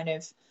 slim kind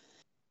of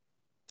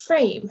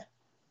frame.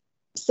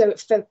 So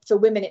for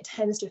women, it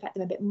tends to affect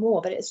them a bit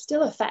more, but it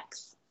still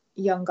affects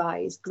young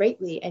guys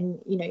greatly. And,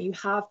 you know, you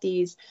have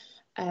these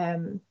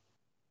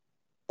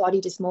body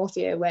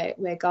dysmorphia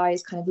where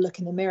guys kind of look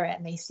in the mirror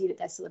and they see that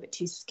they're still a bit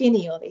too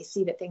skinny, or they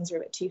see that things are a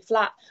bit too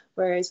flat,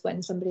 whereas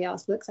when somebody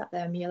else looks at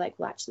them, you're like,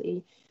 well,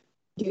 actually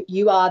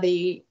you are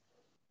the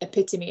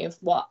epitome of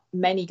what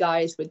many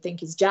guys would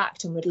think is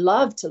jacked and would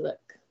love to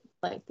look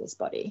like this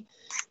body.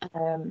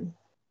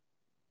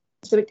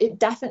 So it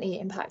definitely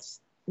impacts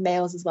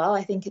males as well.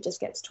 I think it just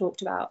gets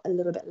talked about a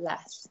little bit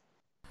less.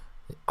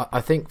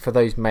 I think for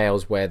those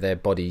males where their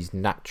bodies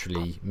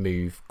naturally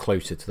move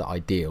closer to the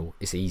ideal,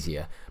 it's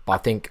easier. But I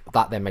think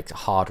that then makes it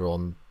harder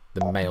on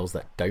the males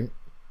that don't.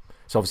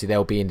 So obviously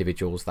there'll be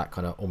individuals that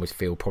kind of almost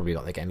feel probably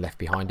like they're getting left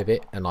behind a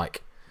bit. And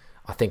like,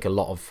 I think a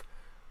lot of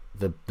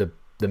the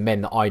the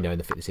men that I know in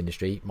the fitness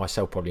industry,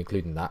 myself probably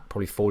including that,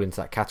 probably fall into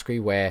that category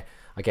where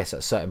I guess at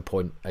a certain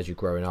point as you're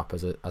growing up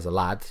as a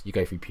lad, you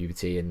go through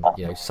puberty, and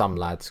some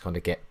lads kind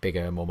of get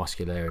bigger and more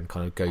muscular and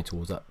kind of go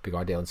towards that bigger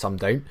ideal, and some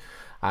don't.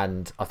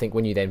 And I think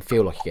when you then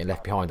feel like you're getting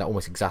left behind, that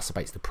almost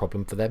exacerbates the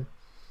problem for them.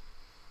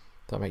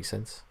 Does that make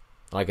sense?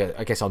 I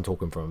guess I'm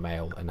talking from a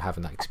male and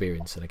having that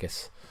experience, and I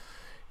guess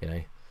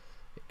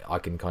I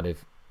can kind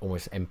of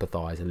almost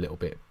empathise a little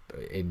bit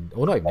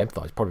or not even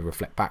empathise, probably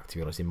reflect back, to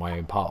be honest, in my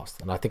own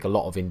past. And I think a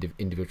lot of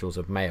individuals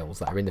of males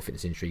that are in the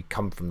fitness industry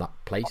come from that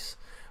place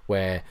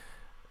where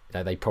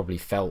they probably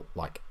felt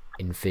like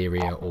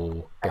inferior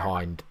or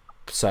behind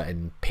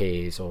certain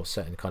peers or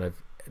certain kind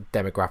of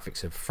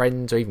demographics of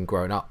friends, or even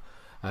growing up.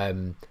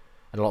 And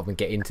a lot of them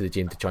get into the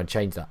gym to try and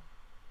change that.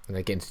 And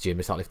they get into the gym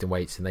and start lifting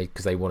weights, and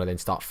because they want to then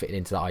start fitting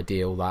into that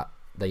ideal that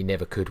they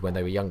never could when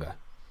they were younger.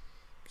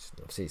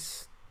 Obviously,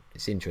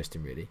 it's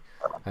interesting, really.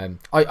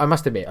 I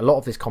must admit, a lot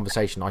of this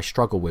conversation I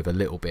struggle with a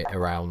little bit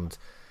around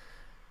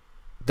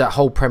that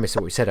whole premise of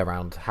what we said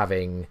around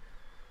having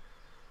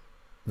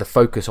the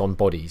focus on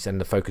bodies, and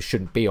the focus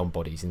shouldn't be on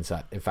bodies in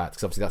fact,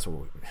 because obviously that's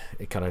what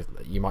it kind of,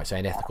 you might say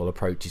an ethical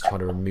approach is trying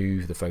to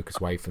remove the focus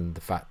away from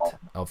the fact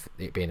of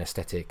it being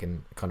aesthetic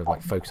and kind of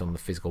like focus on the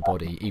physical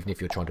body, even if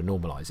you're trying to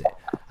normalize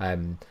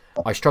it.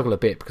 I struggle a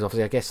bit because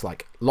obviously I guess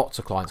like lots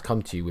of clients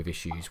come to you with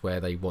issues where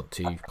they want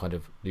to kind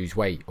of lose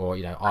weight, or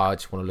I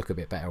just want to look a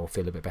bit better or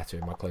feel a bit better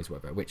in my clothes or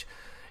whatever, which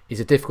is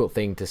a difficult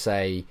thing to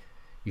say.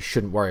 You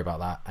shouldn't worry about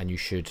that, and you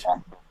should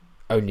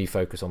only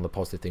focus on the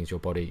positive things in your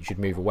body. You should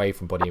move away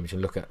from body image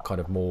and look at kind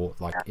of more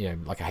like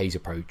like a Hayes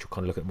approach, or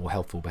kind of look at more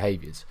healthful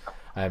behaviors,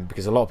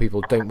 because a lot of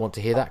people don't want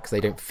to hear that because they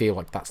don't feel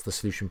like that's the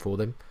solution for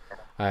them.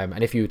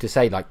 And if you were to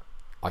say like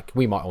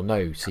we might all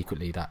know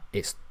secretly that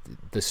it's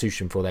the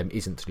solution for them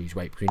isn't to lose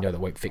weight, because we know that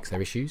won't fix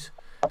their issues.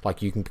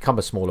 Like you can become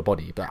a smaller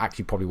body, but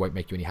actually probably won't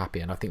make you any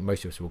happier. And I think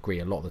most of us will agree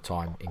a lot of the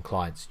time in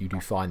clients, you do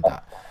find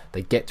that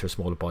they get to a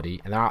smaller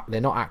body and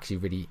they're not actually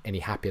really any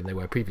happier than they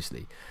were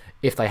previously.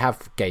 If they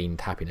have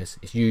gained happiness,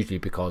 it's usually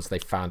because they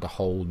found a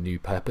whole new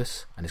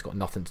purpose, and it's got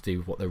nothing to do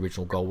with what the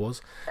original goal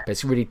was. But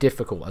it's really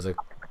difficult as a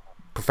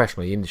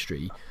professional in the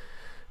industry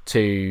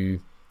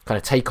to kind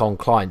of take on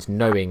clients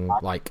knowing,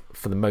 like,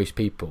 for the most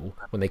people,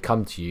 when they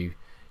come to you,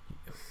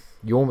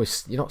 you're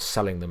not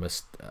selling them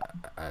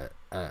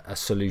a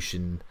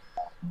solution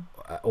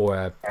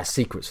or a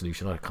secret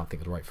solution. I can't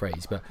think of the right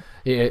phrase, but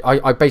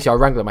I basically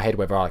wrangle in my head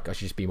whether I should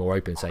just be more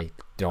open and say,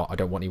 I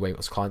don't want any weight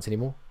loss clients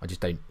anymore. I just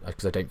don't,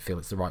 because I don't feel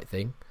it's the right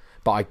thing.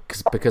 But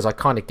because I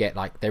kind of get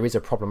like there is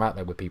a problem out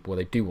there with people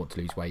where they do want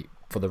to lose weight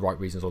for the right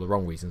reasons or the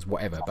wrong reasons,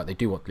 whatever, but they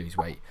do want to lose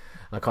weight.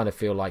 And I kind of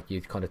feel like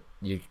you kind of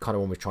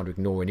almost trying to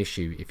ignore an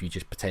issue if you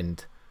just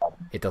pretend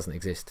it doesn't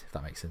exist, if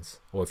that makes sense,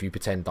 or if you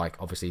pretend like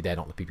obviously they're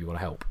not the people you want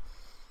to help.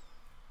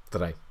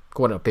 Don't know.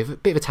 Go on a bit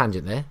of a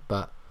tangent there,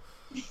 but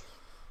does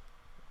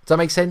that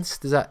make sense?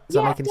 Does that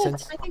make any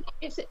sense? I think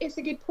it's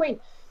a good point.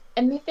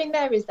 And the thing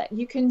there is that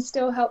you can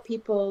still help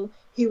people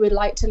who would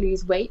like to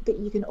lose weight, but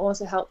you can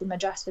also help them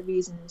address the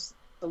reasons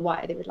for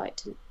why they would like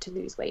to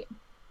lose weight.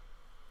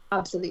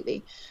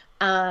 Absolutely.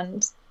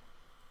 And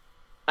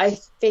I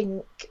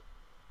think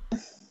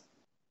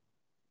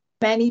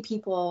many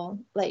people,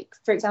 like,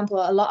 for example,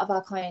 a lot of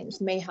our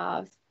clients may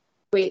have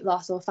weight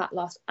loss or fat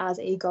loss as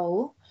a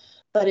goal,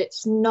 but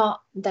it's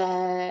not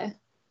their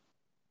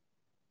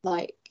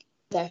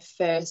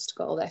first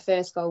goal. Their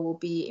first goal will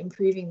be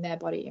improving their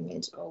body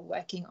image or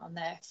working on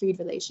their food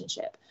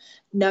relationship,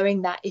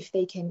 knowing that if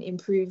they can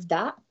improve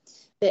that,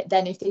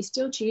 then if they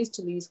still choose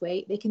to lose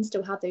weight, they can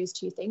still have those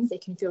two things. They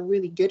can feel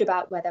really good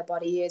about where their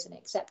body is and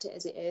accept it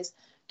as it is,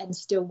 and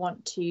still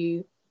want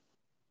to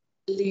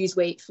lose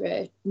weight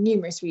for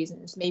numerous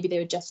reasons. Maybe they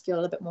would just feel a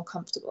little bit more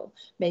comfortable.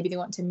 Maybe they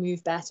want to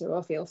move better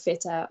or feel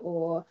fitter,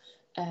 or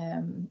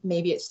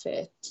maybe it's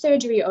for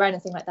surgery or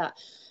anything like that.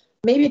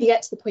 Maybe they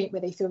get to the point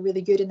where they feel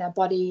really good in their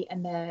body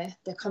and they're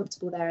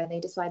comfortable there, and they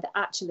decide that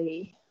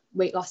actually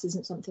weight loss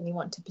isn't something they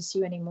want to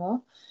pursue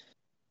anymore.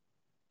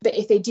 But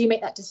if they do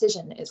make that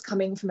decision, it's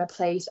coming from a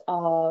place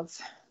of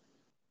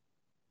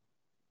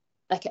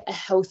like a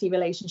healthy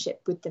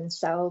relationship with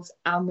themselves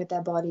and with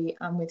their body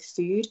and with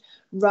food,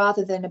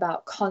 rather than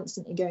about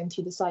constantly going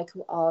through the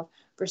cycle of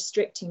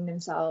restricting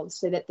themselves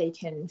so that they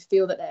can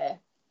feel that they're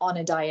on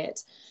a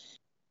diet,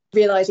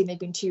 realizing they've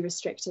been too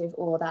restrictive,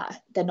 or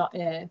that they're not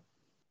in a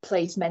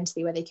place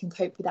mentally where they can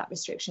cope with that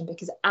restriction,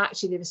 because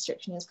actually the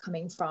restriction is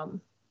coming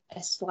from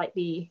a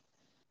slightly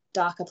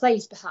darker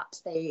place.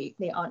 Perhaps they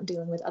aren't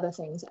dealing with other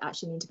things that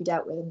actually need to be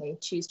dealt with, and they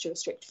choose to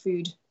restrict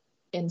food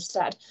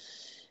instead.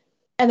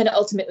 And then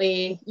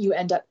ultimately you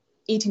end up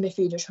eating the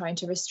food you're trying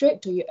to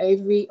restrict, or you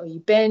overeat, or you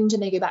binge,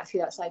 and they go back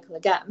through that cycle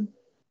again.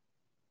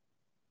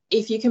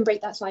 If you can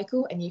break that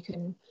cycle and you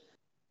can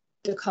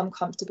become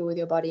comfortable with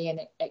your body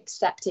and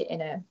accept it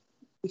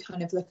we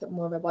kind of look at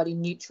more of a body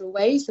neutral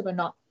way, so we're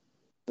not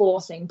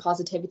forcing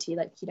positivity.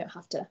 Like, you don't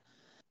have to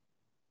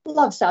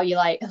love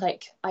cellulite.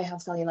 Like, I have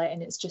cellulite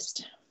and it's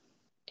just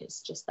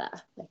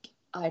there. Like,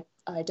 I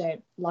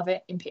don't love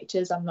it in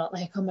pictures. I'm not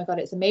like, oh my god,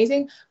 it's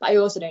amazing, but I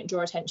also don't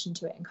draw attention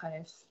to it and kind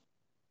of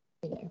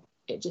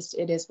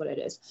it is what it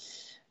is.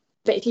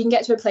 But if you can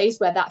get to a place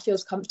where that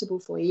feels comfortable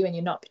for you and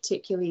you're not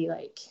particularly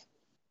like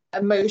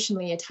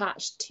emotionally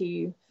attached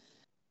to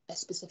a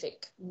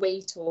specific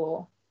weight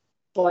or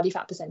body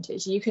fat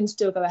percentage, you can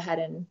still go ahead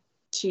and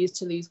choose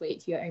to lose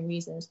weight for your own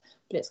reasons,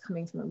 but it's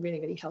coming from a really,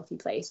 really healthy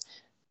place.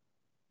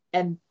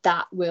 And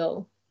that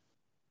will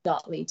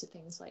not lead to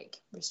things like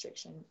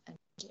restriction and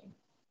binging.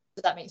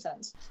 Does that make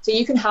sense? So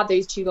you can have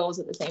those two goals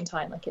at the same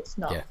time. Like, it's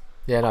not.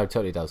 Yeah, no,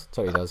 totally does.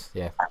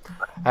 Yeah.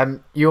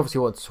 You obviously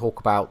want to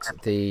talk about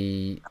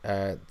the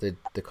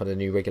kind of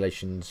new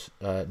regulations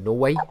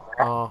Norway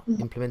are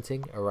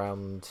implementing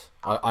around.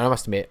 I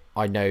must admit,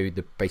 I know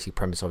the basic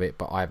premise of it,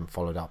 but I haven't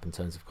followed up in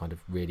terms of kind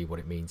of really what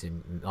it means,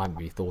 and I haven't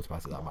really thought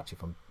about it that much,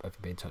 if I'm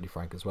being totally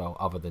frank as well,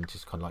 other than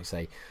just kind of like,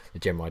 say, the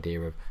general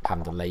idea of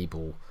having to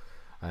label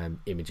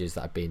images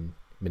that have been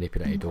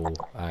manipulated or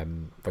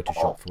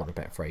photoshopped, for want of a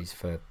better phrase,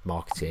 for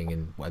marketing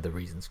and what other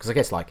reasons. Because I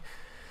guess, like,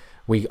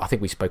 I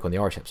think we spoke on the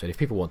Irish episode, if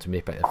people want to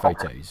manipulate their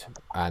photos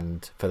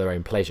and for their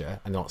own pleasure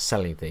and not sell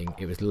anything,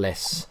 it was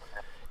less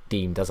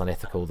deemed as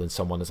unethical than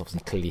someone that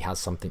obviously clearly has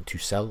something to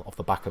sell off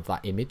the back of that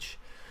image,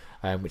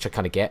 which I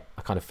kind of get.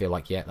 I kind of feel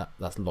like,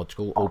 that's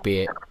logical,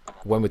 albeit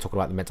when we're talking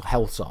about the mental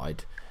health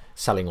side,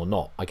 selling or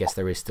not, I guess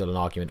there is still an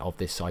argument of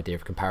this idea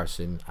of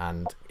comparison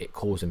and it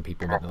causing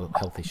people mental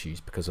health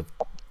issues, because of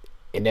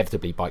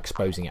inevitably, by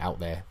exposing it out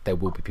there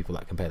will be people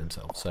that compare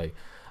themselves. So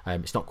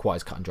it's not quite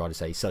as cut and dry to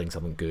say selling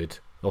something good,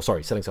 or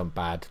sorry, selling something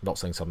bad, not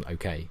selling something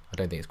okay. I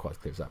don't think it's quite as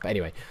clear as that. But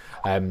anyway,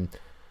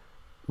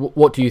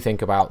 what do you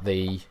think about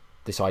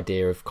this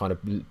idea of kind of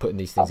putting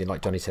these things in,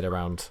 like Johnny said,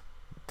 around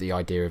the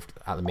idea of,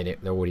 at the minute,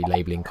 they're already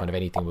labelling kind of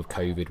anything with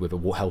COVID with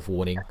a health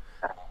warning.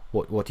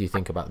 What do you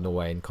think about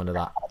Norway and kind of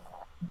that?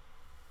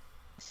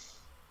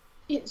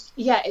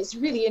 It's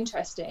really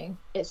interesting.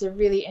 It's a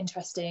really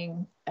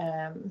interesting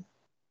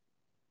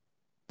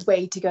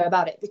way to go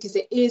about it, because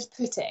it is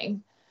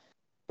putting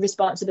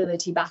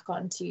responsibility back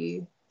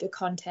onto the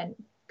content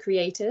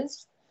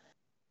creators.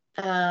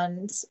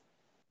 And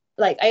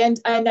like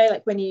I know,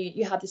 like, when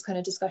you had this kind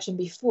of discussion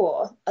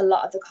before, a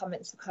lot of the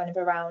comments were kind of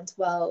around,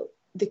 well,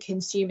 the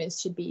consumers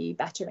should be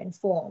better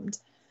informed,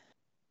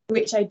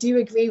 which I do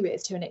agree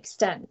with to an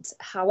extent.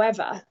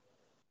 However,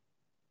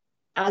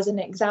 as an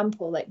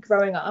example, like,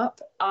 growing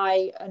up,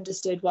 I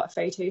understood what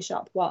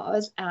Photoshop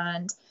was,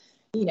 and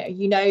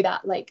you know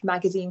that, like,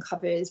 magazine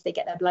covers, they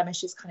get their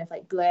blemishes kind of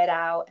like blurred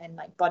out, and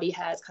like body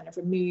hair is kind of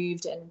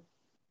removed, and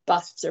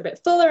busts are a bit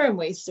fuller and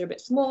waists are a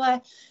bit smaller.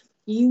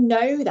 You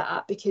know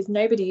that because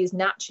nobody is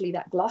naturally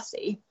that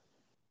glossy.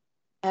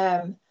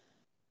 And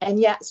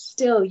yet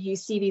still you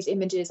see these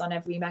images on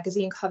every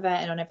magazine cover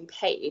and on every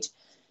page.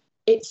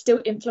 It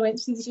still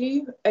influences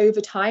you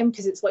over time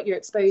because it's what you're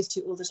exposed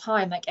to all the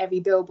time, like every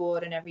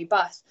billboard and every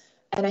bus.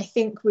 And I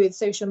think with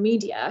social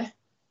media,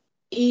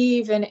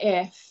 even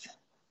if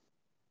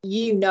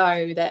you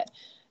know that,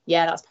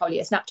 that's probably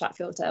a Snapchat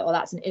filter or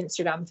that's an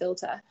Instagram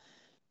filter,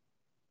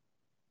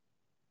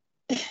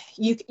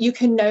 you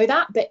can know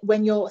that, but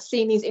when you're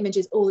seeing these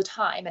images all the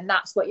time and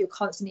that's what you're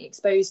constantly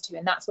exposed to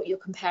and that's what you're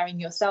comparing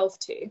yourself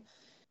to,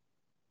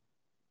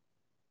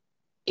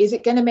 is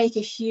it going to make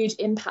a huge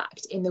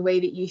impact in the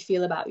way that you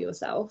feel about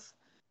yourself?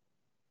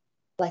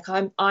 Like,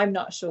 I'm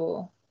not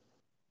sure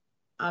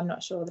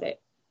that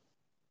it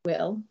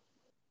will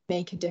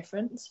make a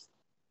difference.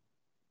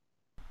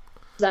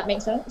 Does that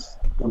make sense?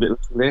 A little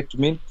too late, you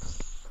mean?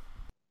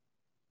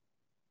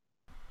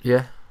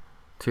 Yeah,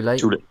 too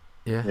late.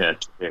 Yeah,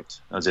 too late.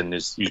 As in,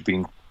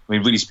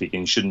 really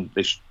speaking,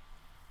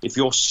 if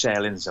you're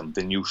selling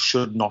something, you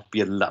should not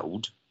be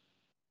allowed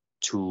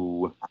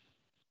to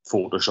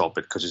Photoshop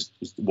it, because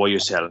what you're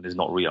selling is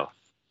not real.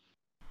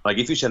 Like,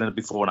 if you're selling it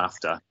before and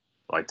after,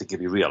 right, they can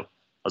be real,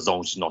 as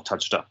long as it's not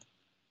touched up.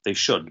 They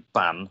should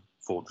ban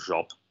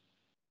Photoshop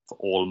for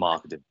all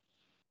marketing,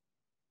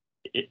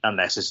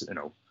 unless it's,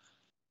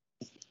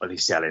 at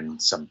least selling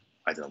some,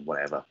 I don't know,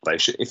 whatever. But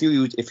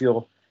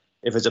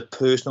if it's a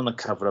person on the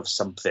cover of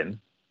something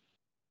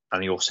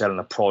and you're selling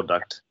a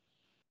product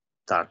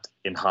that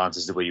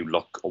enhances the way you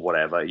look or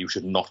whatever, you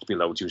should not be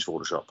allowed to use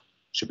Photoshop. It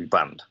should be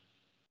banned,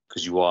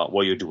 because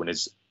what you're doing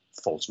is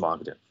false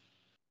marketing.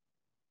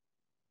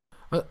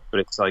 But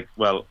it's like,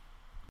 well,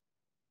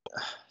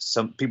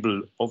 some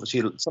people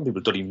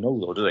don't even know,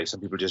 though, do they? Some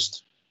people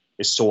just,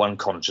 it's so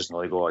unconscious,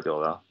 and they go, I do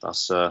that.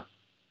 That's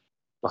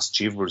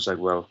achievable. It's like,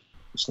 well,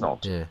 it's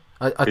not. Yeah,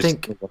 I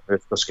think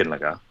the skin like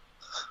that.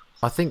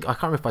 I think, I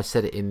can't remember if I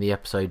said it in the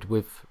episode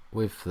with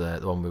the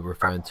one we were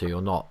referring to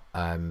or not,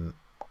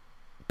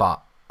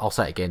 but I'll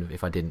say it again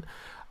if I didn't.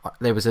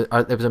 There was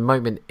a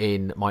moment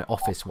in my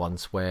office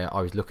once where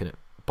I was looking at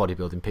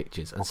bodybuilding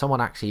pictures, and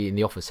someone actually in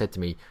the office said to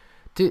me,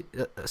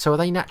 so are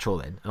they natural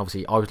then? And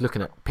obviously I was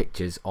looking at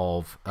pictures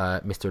of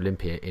Mr.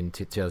 Olympia in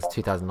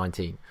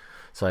 2019.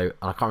 So, and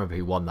I can't remember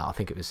who won that. I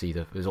think it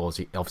was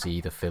obviously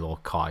either Phil or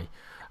Kai.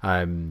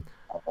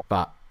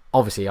 But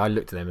obviously I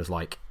looked at them as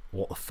like,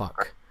 what the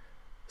fuck?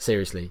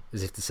 Seriously,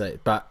 as if to say.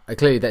 But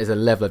clearly there is a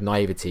level of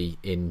naivety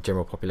in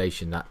general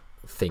population that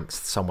thinks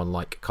someone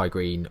like Kai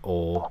Green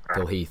or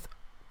Phil Heath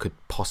could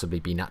possibly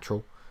be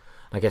natural.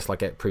 I guess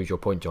like it proves your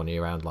point, Johnny,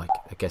 around like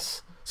I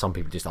guess some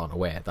people just aren't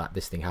aware that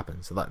this thing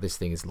happens, so that this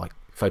thing is like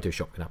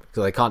Photoshop can happen,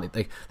 so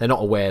they're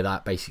not aware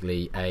that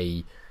basically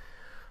a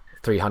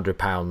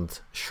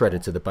 300-pound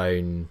shredded to the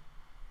bone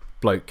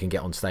bloke can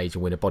get on stage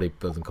and win a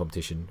bodybuilding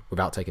competition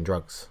without taking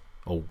drugs,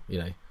 or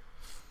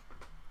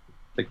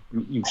like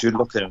you should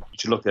look at them. You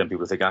should look at them.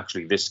 People think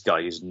actually this guy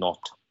is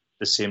not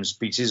the same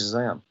species as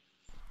I am.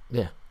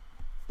 Yeah.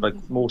 Like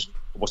most,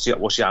 what's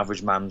the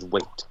average man's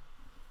weight?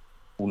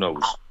 Who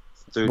knows?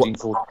 13,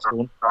 14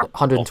 stone.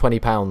 120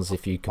 pounds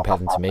if you compare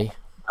them to me.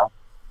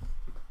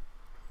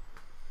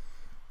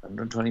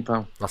 120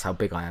 pounds. That's how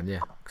big I am. Yeah.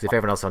 Because if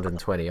everyone else is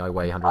 120, I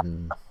weigh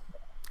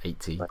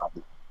 180.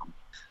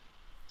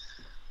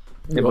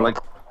 Yeah, but like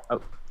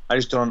I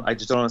just don't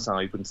understand how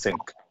you can think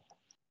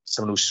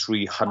someone who's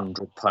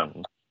 300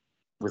 pounds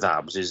with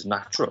abs is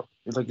natural.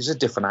 It's like it's a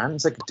different hand.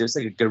 It's like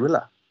a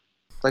gorilla.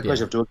 It's like you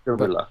have to a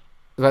gorilla.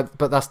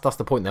 But that's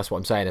the point. That's what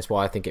I'm saying. That's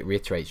why I think it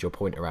reiterates your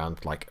point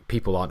around like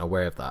people aren't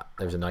aware of that.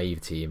 There's a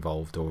naivety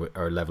involved or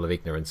a level of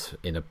ignorance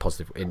in a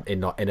positive,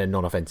 in a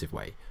non-offensive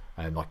way,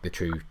 like the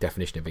true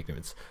definition of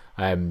ignorance.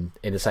 In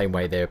the same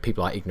way, there are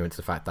people are ignorant to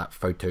the fact that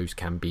photos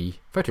can be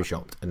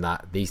photoshopped and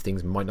that these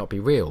things might not be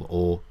real,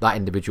 or that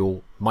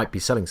individual might be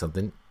selling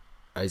something,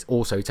 is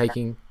also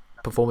taking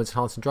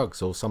performance-enhancing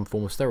drugs or some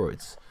form of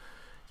steroids.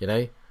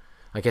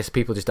 I guess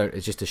people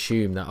just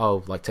assume that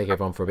like take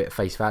everyone for a bit of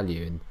face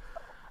value,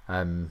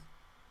 and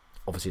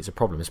obviously it's a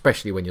problem,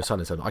 especially when you're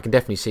selling something. I can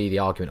definitely see the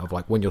argument of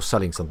like when you're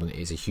selling something, it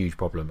is a huge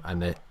problem,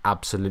 and there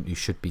absolutely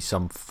should be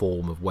some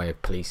form of way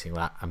of policing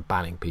that and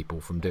banning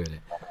people from doing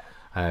it.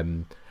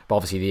 But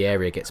obviously the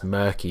area gets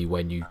murky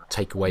when you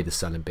take away the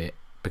selling bit,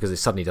 because it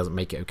suddenly doesn't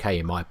make it okay,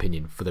 in my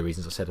opinion, for the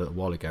reasons I said a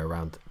while ago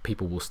around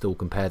people will still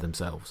compare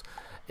themselves.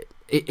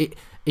 It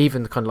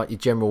even kind of like your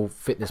general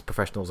fitness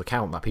professionals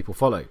account that people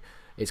follow,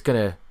 it's going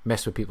to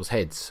mess with people's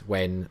heads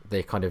when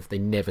they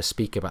never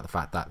speak about the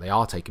fact that they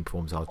are taking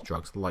performance-enhancing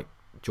drugs, like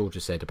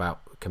Georgia said about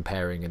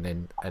comparing and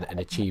then an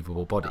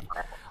achievable body.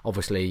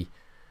 Obviously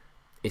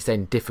it's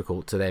then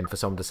difficult to then for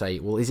someone to say,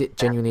 well, is it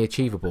genuinely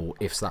achievable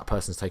if that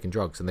person's taking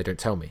drugs and they don't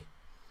tell me?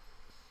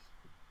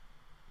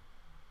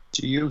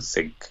 Do you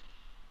think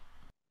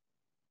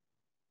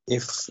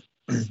if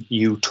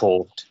you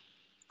taught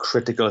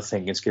critical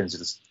thinking skills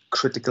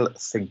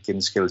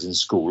in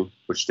school,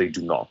 which they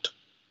do not,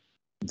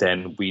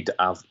 then we'd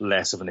have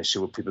less of an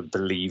issue with people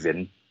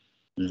believing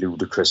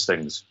ludicrous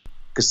things?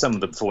 Because some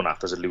of the before and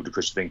afters are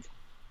ludicrous. You think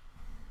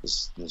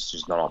it's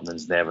just not happening.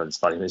 It's never.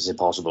 It's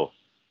impossible.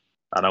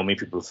 And how many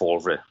people fall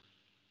for it?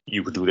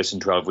 You could do this in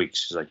 12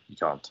 weeks. It's like you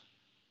can't.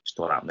 It's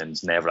not happening.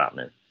 It's never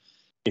happening.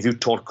 If you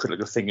taught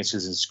critical thinking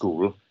skills in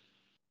school,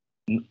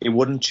 it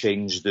wouldn't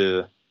change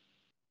the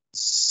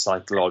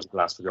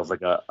psychological aspect of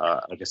like a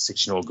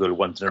 16-year-old girl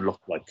wanting to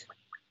look like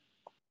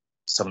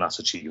someone that's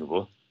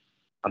achievable,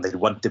 and they'd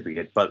want to be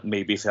it. But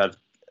maybe if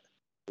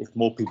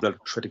more people had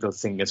critical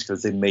thinking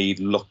skills, they may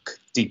look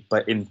deeper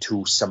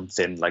into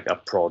something like a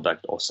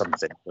product or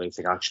something where you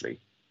think, actually,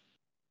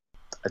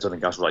 I don't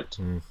think that's right.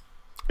 I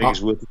think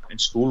it's worth it in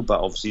school, but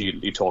obviously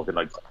you're talking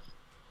like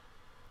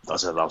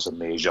that's a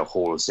major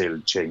wholesale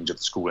change of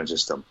the schooling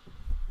system,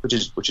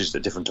 which is a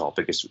different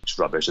topic. It's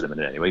rubbish at the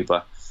minute anyway.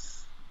 But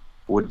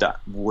would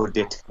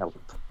it help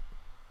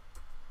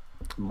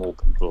more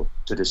people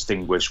to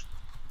distinguish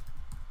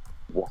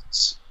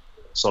what's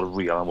sort of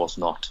real and what's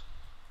not?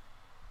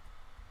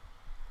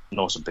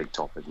 No, it's a big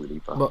topic,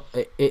 really. But well,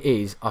 it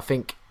is. I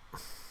think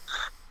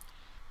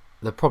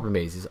the problem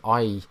is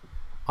I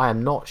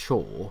am not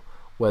sure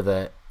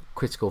whether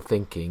critical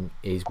thinking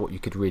is what you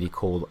could really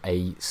call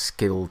a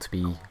skill to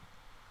be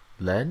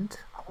learned.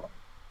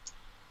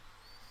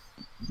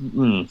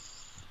 You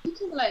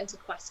can learn to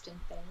question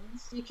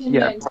things. You can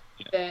learn to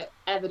the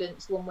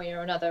evidence one way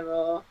or another,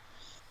 or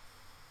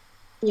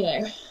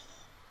Like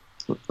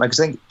I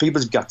think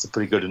people's guts are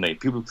pretty good, and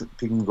people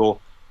can go,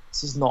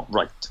 this is not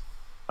right,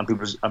 and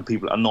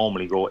people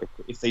normally go,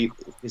 if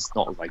it's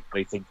not right,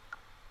 they think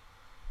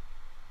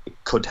it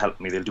could help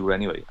me, they'll do it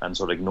anyway and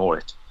sort of ignore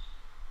it.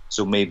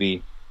 So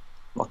maybe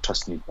not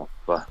trusting you,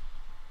 but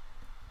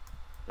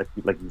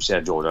like you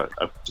said, Georgia,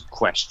 to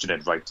question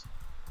it, right?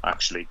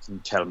 Actually, can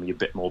you tell me a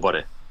bit more about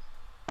it?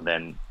 And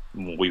then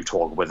the more you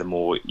talk about it, the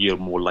more you're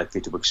more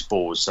likely to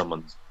expose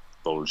someone's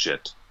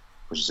bullshit,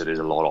 which there is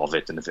a lot of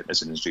it in the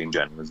fitness industry in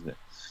general, isn't it?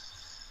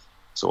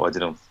 So I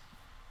don't know.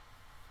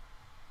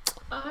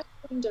 I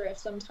wonder if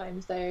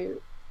sometimes, though,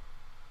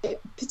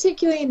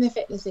 particularly in the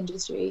fitness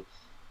industry,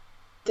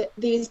 that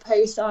these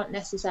posts aren't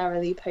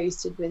necessarily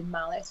posted with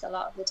malice. A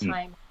lot of the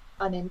time,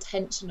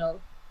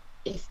 unintentional.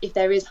 If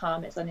there is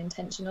harm, it's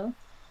unintentional.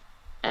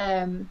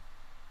 And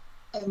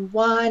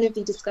one of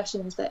the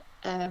discussions that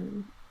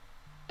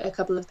a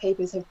couple of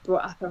papers have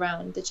brought up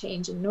around the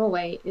change in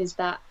Norway is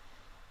that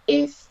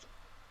if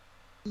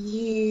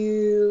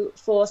you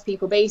force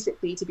people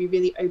basically to be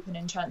really open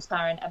and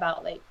transparent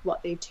about like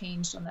what they've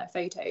changed on their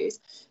photos,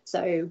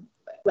 so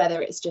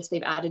whether it's just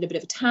they've added a bit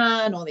of a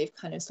tan or they've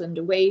kind of slimmed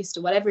a waist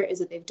or whatever it is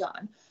that they've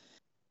done,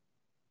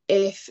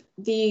 if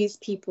these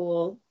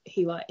people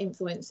who are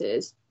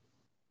influencers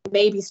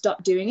maybe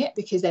stop doing it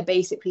because they're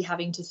basically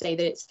having to say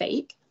that it's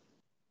fake,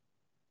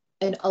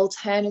 an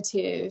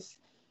alternative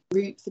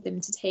route for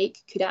them to take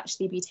could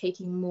actually be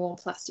taking more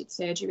plastic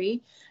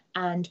surgery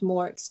and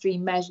more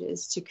extreme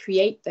measures to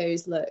create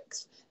those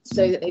looks,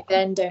 so that they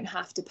then don't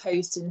have to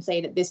post and say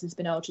that this has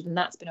been altered and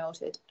that's been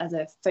altered as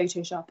a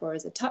Photoshop or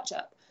as a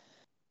touch-up,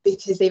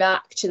 because they've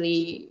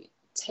actually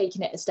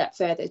taken it a step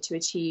further to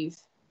achieve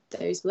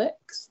those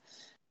looks,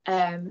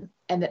 and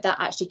that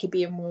actually could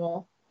be a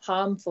more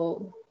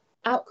harmful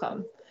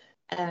outcome.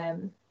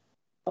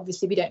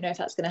 Obviously we don't know if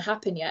that's going to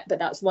happen yet, but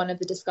that's one of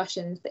the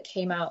discussions that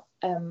came out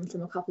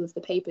from a couple of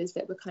the papers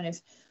that were kind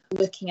of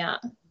looking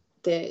at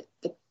the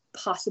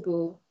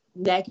possible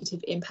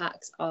negative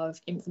impacts of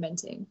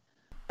implementing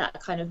that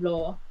kind of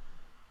law,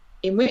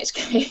 in which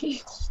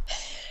case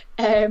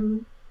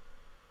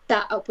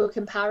that upward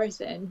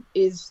comparison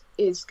is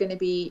going to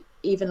be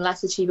even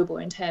less achievable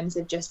in terms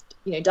of just,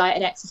 you know, diet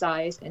and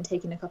exercise and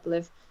taking a couple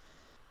of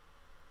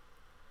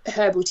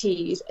herbal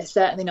teas are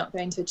certainly not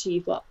going to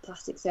achieve what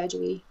plastic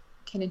surgery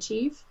can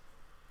achieve.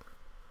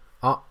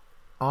 I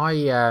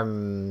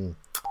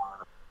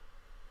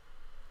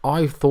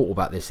thought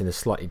about this in a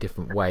slightly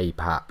different way,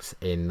 perhaps,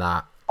 in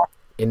that,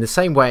 in the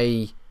same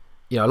way,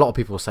 you know, a lot of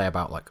people say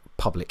about like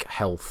public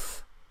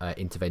health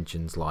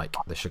interventions like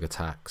the sugar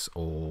tax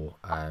or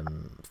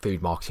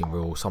food marketing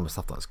rule, some of the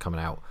stuff that's coming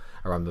out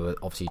around the,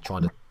 obviously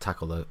trying to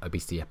tackle the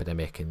obesity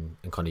epidemic and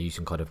kind of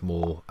using kind of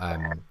more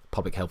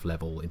public health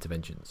level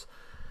interventions.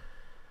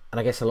 And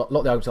I guess a lot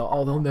of the arguments are,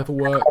 oh, they'll never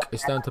work,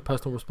 it's down to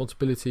personal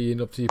responsibility,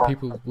 and obviously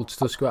people will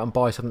just go out and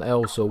buy something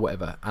else or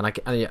whatever. And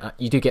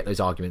you do get those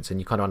arguments, and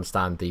you kind of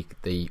understand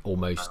the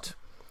almost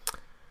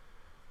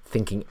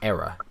thinking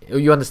error.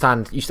 You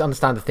understand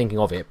the thinking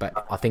of it,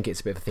 but I think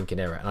it's a bit of a thinking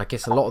error. And I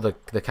guess a lot of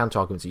the counter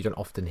arguments that you don't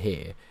often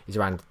hear is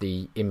around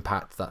the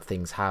impact that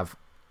things have,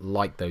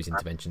 like those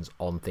interventions,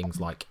 on things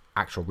like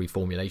actual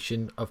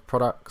reformulation of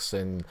products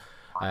and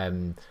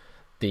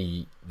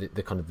the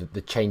kind of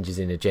the changes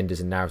in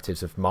agendas and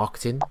narratives of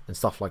marketing and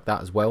stuff like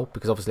that as well.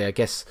 Because obviously, I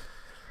guess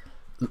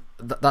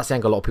that's the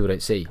angle a lot of people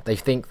don't see. They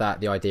think that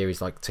the idea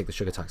is, like, take the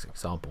sugar tax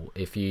example.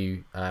 If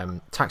you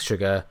tax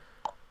sugar,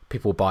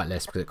 people will buy it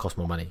less because it costs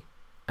more money.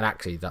 And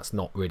actually, that's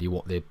not really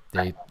what the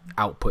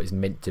output is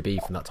meant to be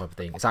from that type of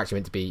thing. It's actually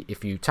meant to be,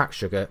 if you tax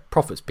sugar,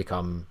 profits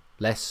become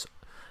less.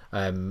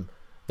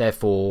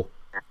 Therefore,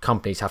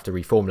 companies have to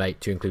reformulate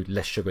to include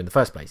less sugar in the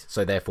first place.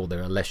 So therefore,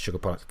 there are less sugar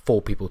products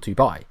for people to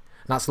buy.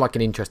 And that's like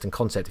an interesting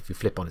concept if you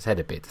flip on its head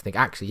a bit, to think,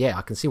 actually, yeah,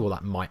 I can see well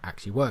that might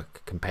actually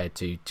work, compared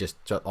to just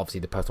obviously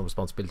the personal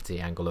responsibility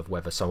angle of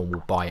whether someone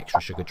will buy extra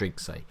sugar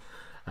drinks, say,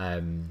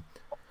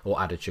 or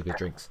added sugar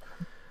drinks.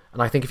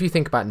 And I think if you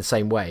think about it in the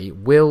same way,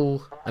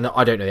 and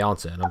I don't know the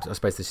answer, and I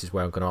suppose this is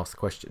where I'm going to ask the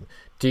question,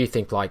 do you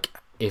think, like,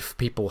 if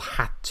people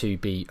had to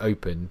be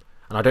open,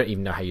 and I don't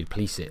even know how you'd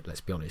police it, let's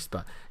be honest,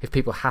 but if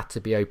people had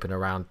to be open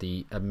around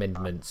the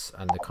amendments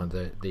and the kind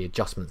of the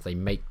adjustments they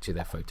make to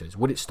their photos,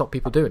 would it stop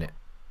people doing it?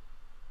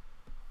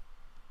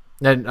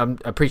 Now, I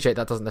appreciate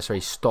that doesn't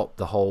necessarily stop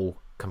the whole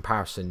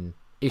comparison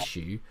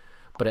issue,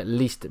 but at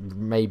least it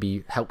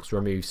maybe helps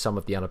remove some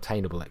of the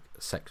unobtainable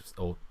sex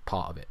or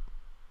part of it.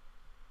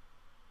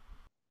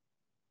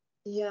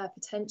 Yeah,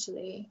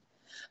 potentially.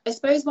 I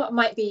suppose what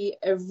might be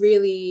a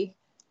really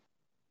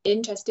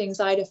interesting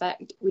side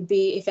effect would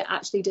be if it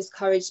actually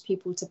discouraged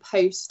people to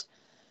post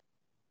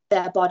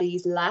their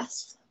bodies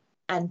less,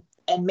 and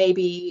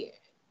maybe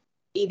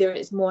either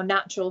it's more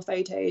natural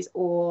photos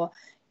or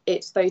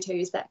it's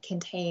photos that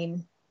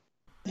contain,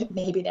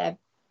 maybe they're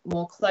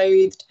more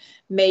clothed,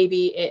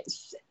 maybe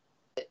it's,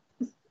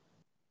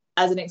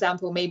 as an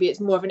example, maybe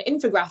it's more of an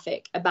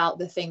infographic about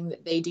the thing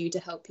that they do to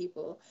help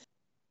people,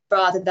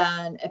 rather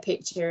than a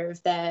picture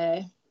of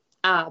their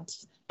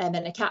abs and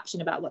then a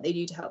caption about what they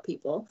do to help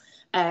people,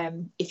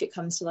 if it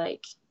comes to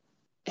like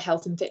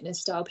health and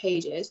fitness style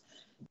pages.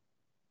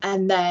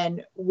 And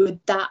then would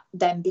that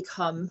then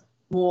become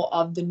more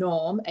of the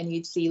norm, and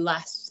you'd see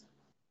less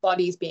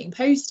bodies being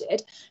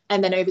posted,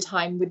 and then over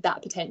time would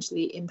that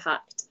potentially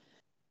impact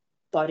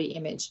body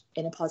image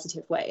in a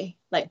positive way?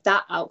 Like,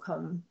 that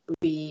outcome would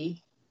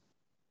be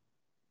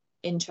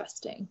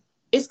interesting.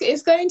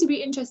 It's going to be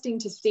interesting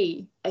to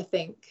see, I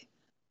think,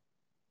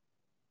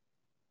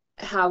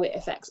 how it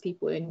affects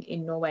people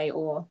in Norway,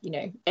 or, you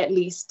know, at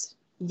least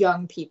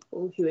young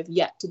people who have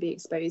yet to be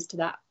exposed to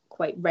that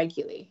quite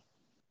regularly.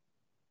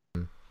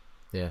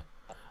 Yeah,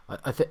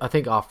 I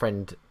think our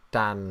friend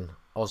Dan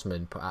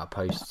Osman put out a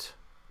post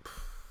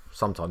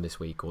sometime this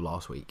week or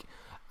last week,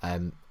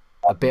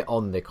 a bit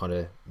on the kind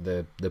of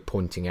the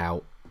pointing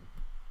out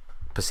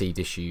perceived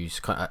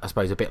issues, I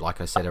suppose, a bit like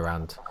I said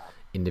around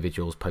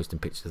individuals posting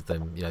pictures of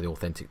them, you know, the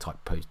authentic type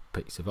post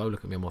pictures of, oh,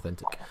 look at me, I'm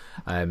authentic.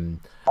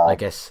 I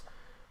guess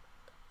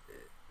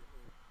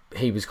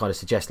he was kind of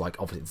suggest, like,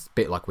 obviously it's a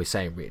bit like we're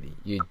saying, really,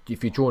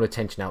 if you're drawing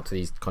attention out to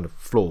these kind of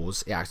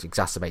flaws, it actually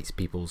exacerbates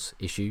people's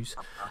issues.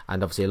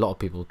 And obviously a lot of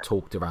people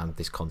talked around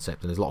this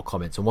concept, and there's a lot of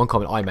comments, and one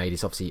comment I made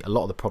is, obviously, a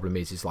lot of the problem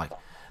is like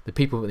the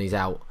people putting these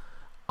out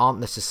aren't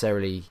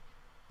necessarily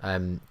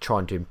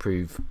trying to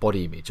improve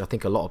body image. I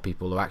think a lot of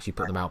people are actually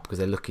putting them out because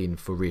they're looking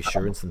for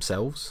reassurance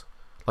themselves.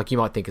 Like, you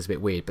might think it's a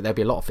bit weird, but there'll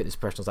be a lot of fitness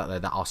professionals out there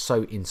that are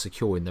so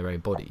insecure in their own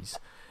bodies,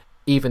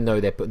 even though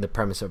they're putting the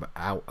premise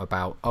out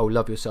about, oh,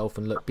 love yourself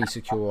and look, be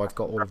secure. I've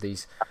got all of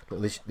these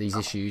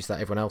issues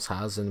that everyone else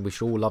has, and we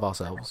should all love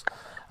ourselves.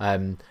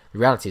 The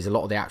reality is, a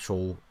lot of the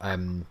actual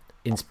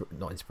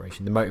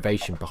the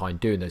motivation behind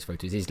doing those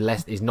photos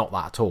is not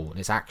that at all, and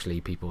it's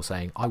actually people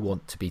saying, I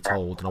want to be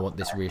told, and I want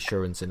this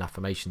reassurance and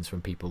affirmations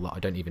from people that I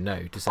don't even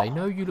know to say,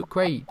 no, you look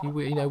great,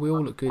 you know, we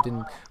all look good,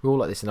 and we're all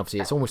like this. And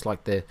obviously it's almost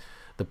like the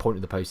point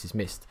of the post is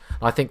missed.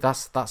 And I think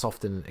that's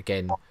often,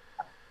 again,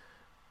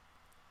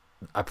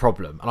 a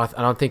problem.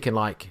 And I'm thinking,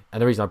 like,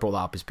 and the reason I brought that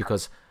up is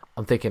because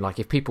I'm thinking, like,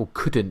 if people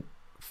couldn't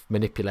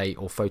manipulate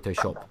or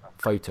Photoshop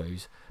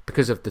photos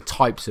because of the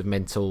types of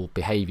mental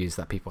behaviors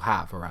that people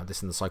have around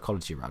this and the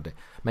psychology around it,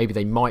 maybe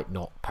they might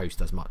not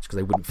post as much because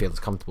they wouldn't feel as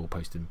comfortable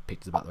posting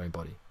pictures about their own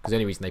body. Because the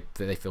only reason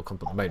they feel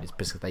comfortable at the moment is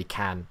because they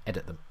can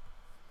edit them.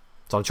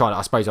 So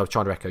I suppose I was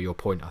trying to echo your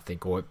point, I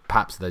think, or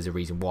perhaps there's a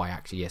reason why,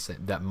 actually, yes,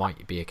 that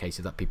might be a case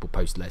of that people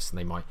post less and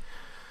they might,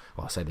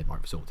 well, I say they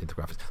might resort to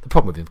infographics. The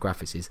problem with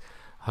infographics is,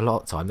 a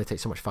lot of the time they take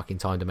so much fucking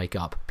time to make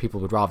up.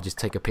 People would rather just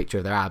take a picture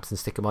of their abs and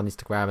stick them on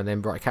Instagram and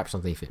then write a caption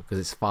underneath it because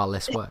it's far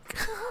less work.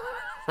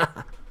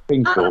 I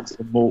think, though,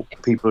 the more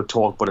people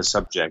talk about a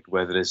subject,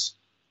 whether it's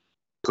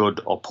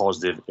good or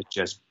positive, it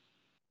just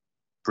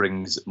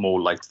brings more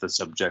light to the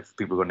subject. If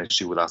people have got an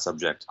issue with that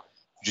subject,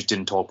 you just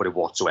didn't talk about it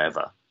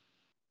whatsoever,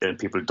 then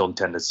people don't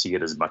tend to see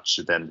it as much.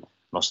 Then, I'm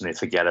not saying they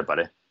forget about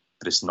it,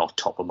 but it's not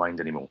top of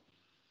mind anymore.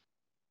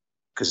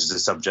 Because the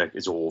subject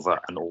is over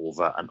and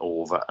over and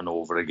over and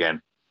over again.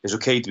 It's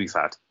okay to be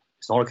fat.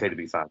 It's not okay to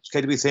be fat. It's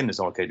okay to be thin. It's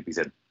not okay to be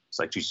thin. It's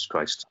like, Jesus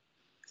Christ.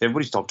 If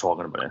everybody stopped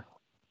talking about it,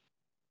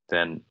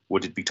 then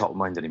would it be top of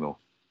mind anymore?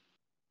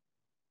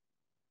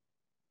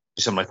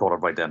 It's something I thought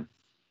of right then.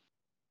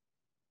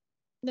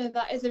 No,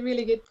 that is a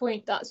really good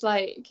point. That's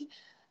like,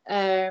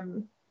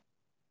 if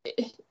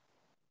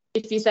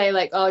you say,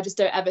 like, oh, just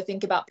don't ever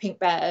think about pink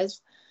bears,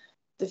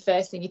 the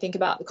first thing you think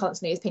about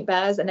constantly is pink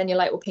bears, and then you're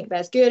like, well, pink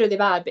bears good or they're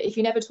bad. But if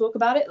you never talk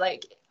about it,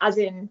 like, as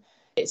in,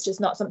 it's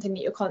just not something that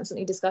you're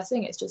constantly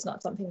discussing, it's just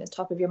not something that's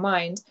top of your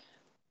mind.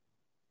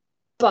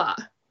 But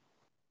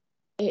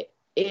it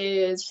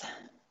is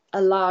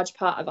a large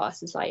part of our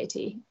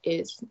society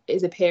is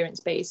appearance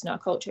based, and our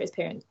culture is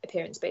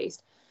appearance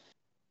based.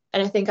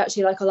 And I think,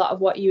 actually, like, a lot of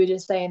what you were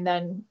just saying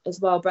then as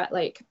well, Brett,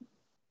 like,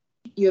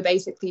 you were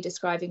basically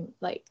describing,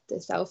 like,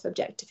 the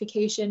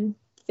self-objectification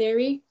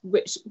theory,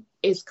 which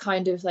is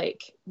kind of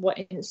like what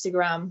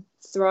Instagram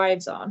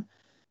thrives on.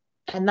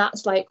 And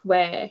that's like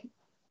where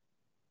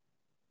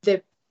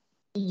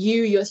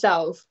you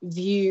yourself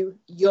view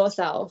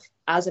yourself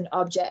as an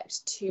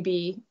object to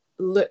be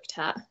looked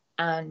at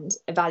and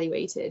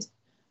evaluated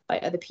by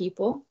other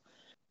people.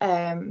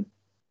 And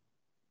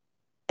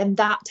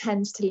that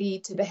tends to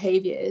lead to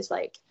behaviors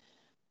like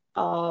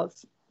of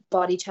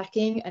body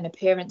checking and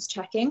appearance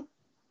checking,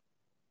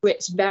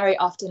 which very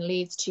often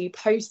leads to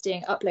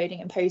uploading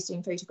and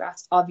posting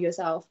photographs of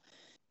yourself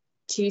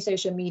to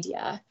social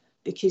media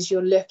because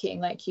you're looking,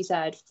 like you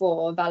said,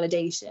 for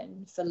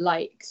validation, for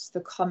likes, for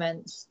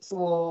comments,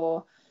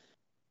 for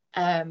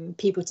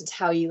people to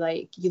tell you,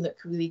 like, you look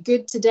really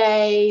good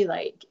today,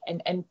 like,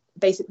 and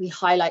basically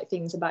highlight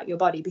things about your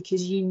body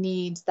because you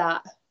need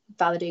that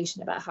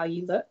validation about how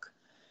you look.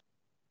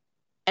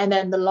 And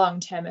then the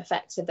long-term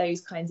effects of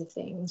those kinds of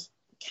things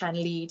can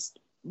lead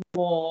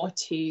more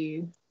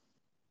to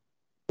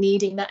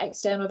needing that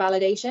external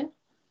validation.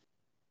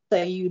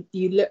 So you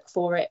look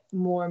for it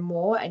more and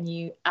more, and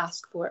you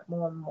ask for it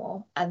more and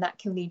more, and that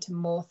can lead to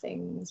more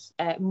things,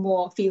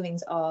 more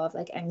feelings of,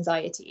 like,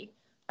 anxiety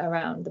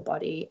around the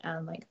body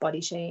and, like,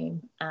 body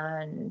shame,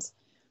 and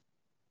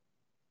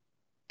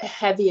a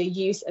heavier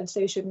use of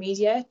social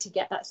media to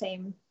get that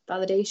same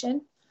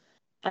validation.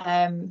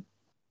 Yeah, and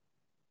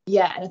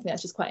I think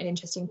that's just quite an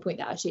interesting point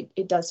that actually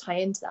it does tie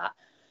into that.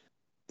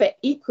 But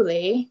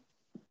equally,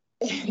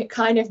 it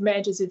kind of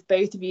merges with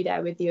both of you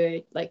there with your,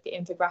 like, the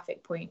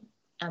infographic point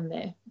and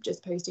the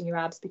just posting your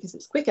abs because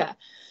it's quicker.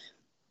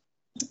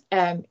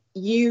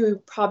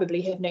 You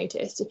probably have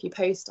noticed if you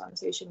post on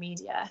social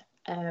media,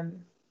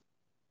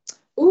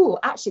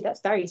 actually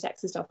that's very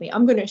sexist of me.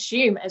 I'm going to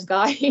assume as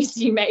guys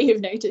you may have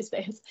noticed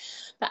this,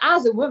 but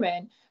as a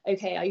woman,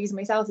 okay, I'll use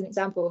myself as an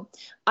example.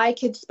 I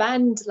could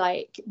spend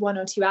like 1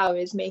 or 2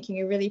 hours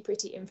making a really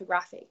pretty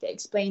infographic that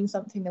explains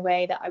something the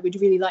way that I would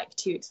really like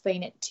to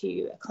explain it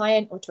to a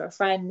client or to a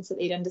friend so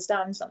they'd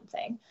understand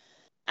something.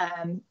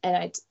 And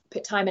I'd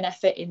put time and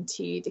effort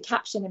into the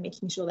caption and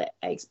making sure that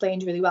I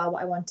explained really well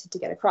what I wanted to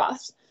get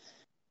across.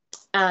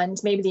 And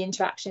maybe the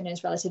interaction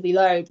is relatively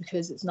low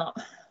because it's not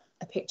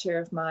a picture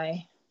of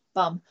my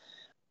bum.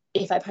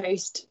 If I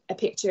post a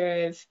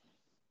picture of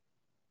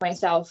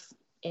myself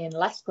in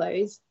less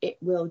clothes, it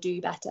will do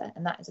better,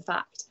 and that is a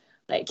fact.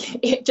 Like,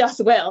 it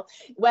just will.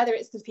 Whether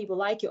it's because people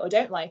like it or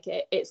don't like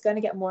it, it's going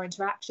to get more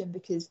interaction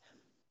because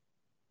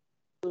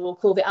we'll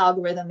call the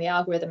algorithm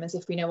as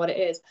if we know what it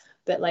is,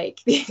 but like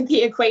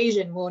the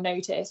equation will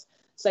notice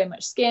so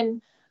much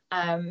skin,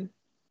 and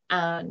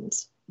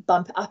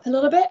bump it up a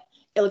little bit.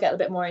 It'll get a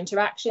bit more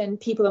interaction.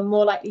 People are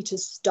more likely to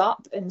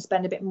stop and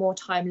spend a bit more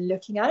time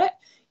looking at it,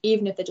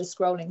 even if they're just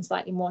scrolling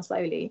slightly more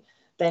slowly,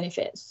 than if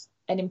it's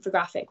an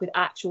infographic with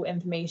actual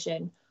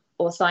information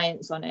or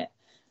science on it.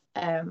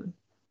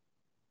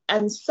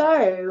 And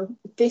so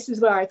this is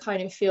where I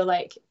kind of feel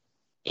like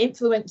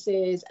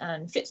influencers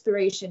and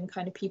Fitspiration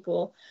kind of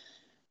people,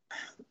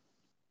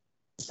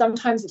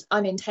 sometimes it's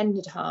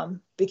unintended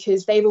harm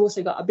because they've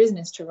also got a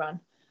business to run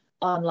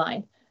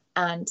online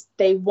and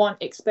they want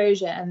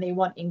exposure and they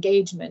want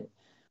engagement.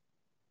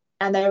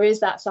 And there is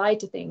that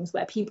side to things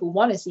where people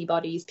want to see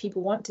bodies,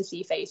 people want to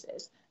see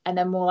faces, and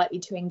they're more likely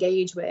to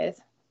engage with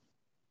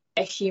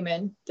a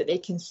human that they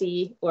can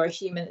see, or a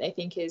human that they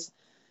think is,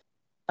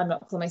 I'm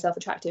not calling myself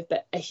attractive,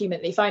 but a human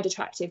that they find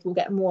attractive will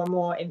get more and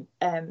more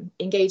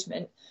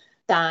engagement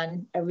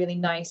than a really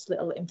nice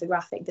little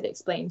infographic that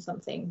explains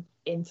something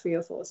in 3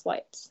 or 4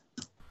 swipes.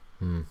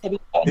 Have you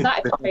seen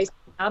that if it's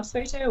an abs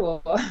photo?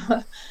 Or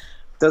it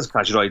does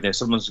catch your eye there.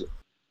 Someone's,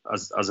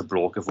 as a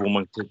bloke, if a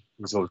woman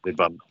is obviously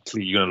bum,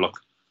 clearly you're going to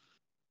look.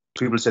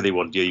 People say they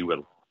want, yeah, you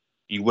will.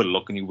 You will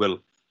look and you will.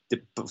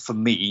 But for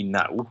me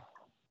now,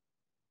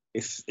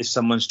 if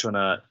someone's trying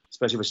to,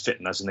 especially if it's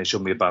fitness and they show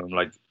me a bum, I'm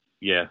like,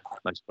 yeah,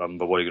 nice bum,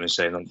 but what are you going to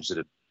say? I'm not interested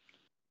in,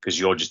 because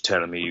you're just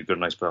telling me you've got a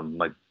nice bum. I'm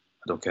like,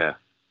 I don't care.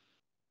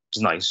 It's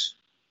nice,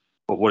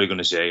 but what are you going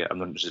to say? I'm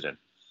not interested in,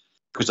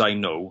 because I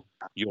know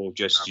you're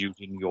just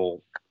using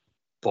your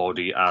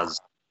body as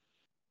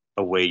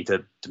a way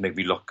to make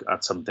me look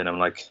at something. I'm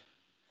like,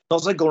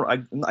 not like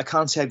I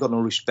can't say I've got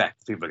no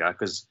respect for people like that,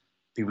 because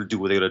people do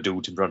what they got to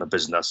do to run a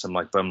business.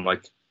 But I'm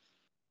like,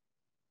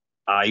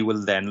 I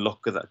will then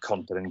look at that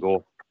content and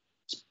go,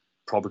 it's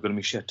probably going to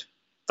be shit.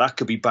 That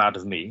could be bad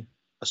of me,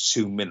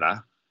 assuming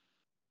that.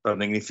 But I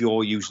mean, if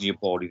you're using your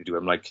body to do it,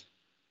 I'm like,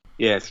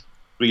 yeah,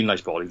 really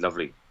nice body,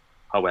 lovely.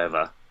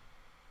 However,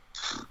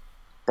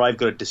 I've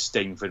got a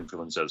disdain for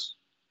influencers,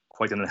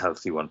 quite an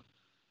unhealthy one.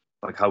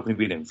 Like, how can you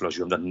be an influencer?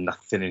 You haven't done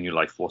nothing in your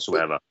life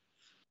whatsoever.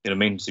 You know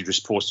what I mean? So you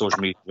just post social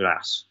media with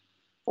ass,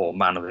 or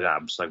man with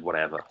abs, like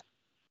whatever.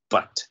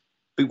 But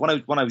when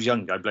I was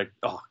younger, I'd be like,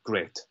 oh,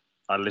 great.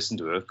 I'll listen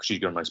to her because she's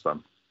got a nice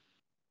bum.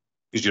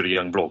 Because you're a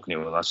young bloke, you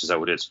know, that's just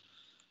how it is.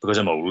 Because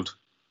I'm old,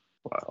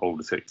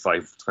 older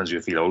 35, depends if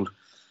you feel old.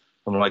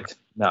 I'm like,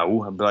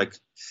 now, I'm like,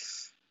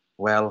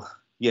 well,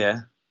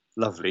 yeah,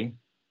 lovely.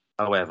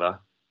 However,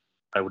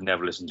 I would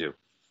never listen to you.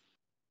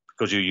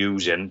 Because you're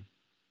using,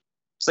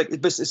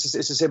 it's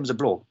the same as a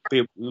bloke.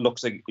 He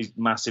looks like he's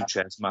massive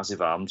chest,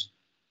 massive arms.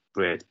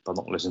 Great, but I'm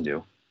not listening to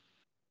you.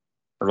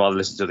 I'd rather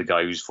listen to the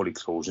guy who's fully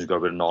clothed and has got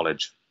a bit of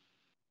knowledge.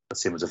 The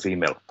same as a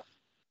female.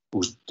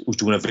 Who's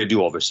doing a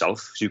video of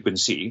herself, so you can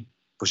see,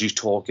 but she's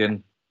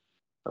talking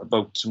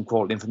about some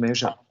quality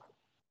information.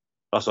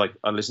 That's like,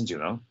 I listen to you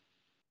now.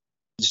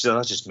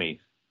 That's just me.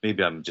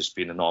 Maybe I'm just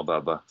being a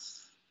knobber, but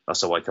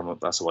that's how I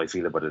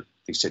feel about it,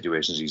 these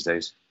situations these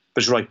days.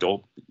 But it's right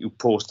though, you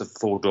post a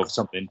photo of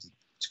something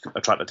to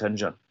attract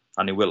attention,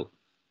 and it will.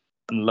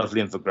 And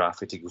lovely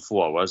infographic, take you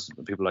 4 hours,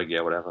 and people are like,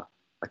 yeah, whatever.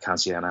 I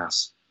can't see an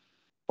ass,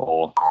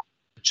 or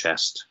a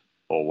chest,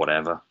 or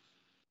whatever.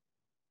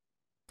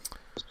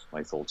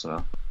 My thoughts on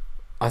that.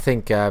 I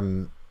think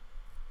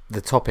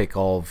the topic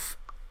of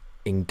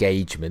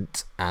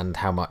engagement and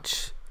how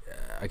much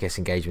I guess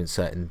engagement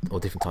certain or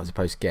different types of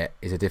posts get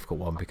is a difficult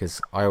one, because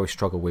I always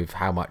struggle with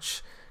how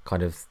much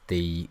kind of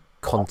the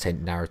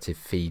content narrative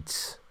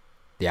feeds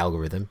the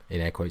algorithm,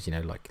 in air quotes, you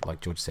know,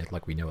 like George said,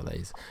 like we know what that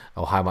is,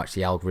 or how much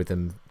the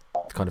algorithm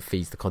kind of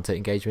feeds the content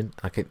engagement.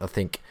 I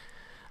think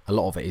a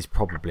lot of it is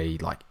probably,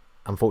 like,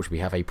 unfortunately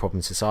we have a problem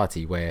in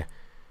society where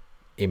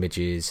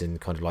images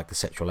and kind of like the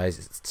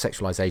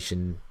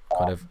sexualization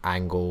kind of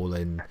angle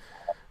and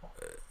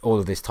all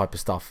of this type of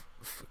stuff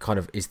kind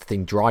of is the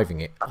thing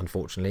driving it,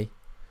 unfortunately.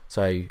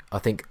 So I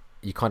think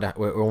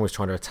we're almost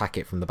trying to attack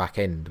it from the back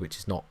end, which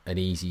is not an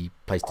easy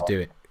place to do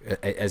it.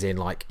 As in,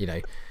 like, you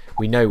know,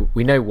 we know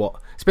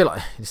what it's a bit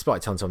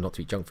like telling someone not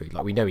to eat junk food.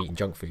 Like, we know eating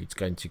junk food is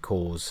going to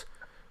cause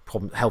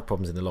health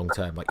problems in the long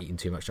term, like eating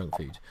too much junk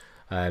food.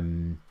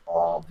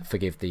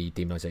 Forgive the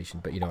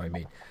demonization, but you know what I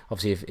mean.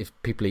 Obviously, if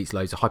people eat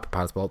loads of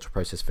hyperpalatable, ultra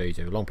processed foods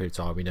over a long period of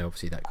time, we know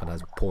obviously that kind of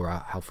has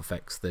poorer health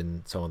effects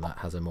than someone that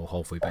has a more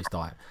whole food based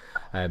diet.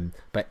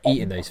 But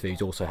eating those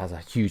foods also has a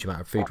huge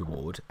amount of food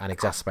reward and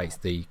exacerbates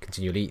the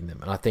continual eating them.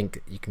 And I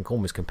think you can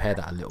almost compare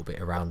that a little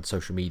bit around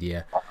social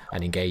media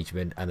and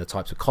engagement and the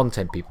types of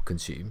content people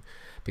consume,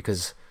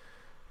 because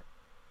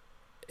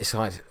it's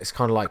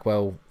kind of like,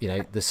 well, you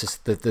know,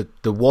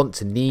 the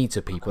wants and needs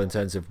of people in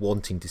terms of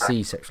wanting to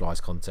see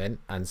sexualized content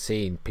and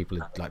seeing people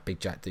like big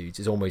jack dudes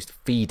is almost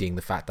feeding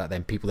the fact that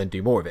then people then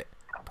do more of it,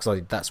 because I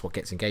think that's what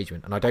gets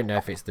engagement. And I don't know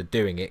if it's the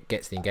doing it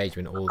gets the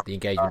engagement or the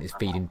engagement is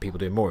feeding people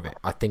doing more of it.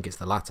 I think it's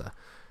the latter.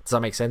 Does that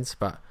make sense?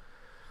 But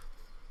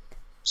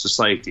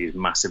society is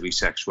massively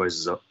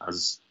sexualized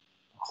as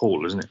a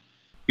whole, isn't it?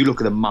 You look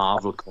at the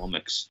Marvel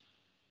comics.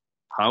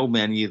 How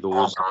many of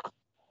those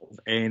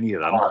any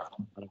of them out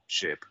of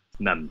shape.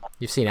 None.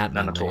 You've seen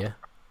Ant-Man, None at though, all. yeah?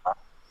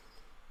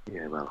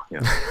 Yeah, well,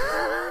 yeah.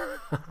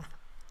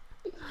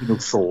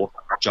 Thor,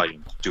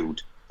 giant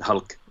dude.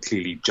 Hulk,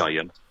 clearly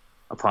giant.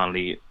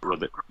 Apparently,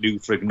 Lou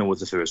Ferrigno was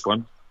the first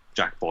one.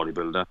 Jack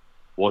Bodybuilder.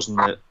 Wasn't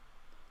it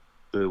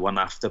the one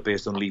after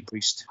based on Lee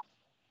Priest?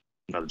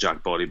 Another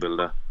Jack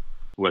Bodybuilder.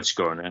 Who else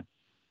you got in there?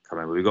 Can't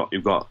remember.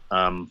 You've got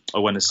I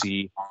want to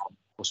see,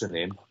 what's her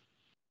name?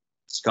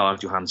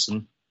 Scarlett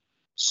Johansson.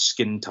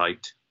 Skin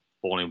tight,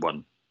 all in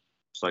one.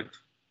 It's like,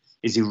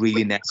 is it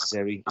really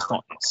necessary? It's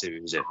not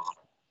necessary, is it?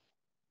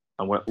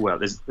 And well,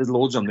 there's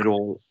loads of them. They're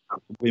all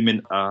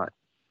women are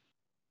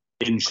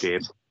in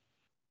shape,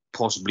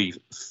 possibly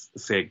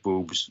fake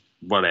boobs,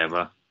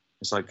 whatever.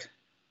 It's like,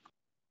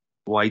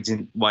 why?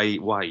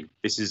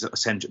 This is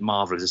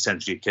Marvel is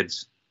essentially a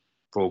kids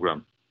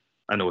program.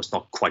 I know it's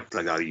not quite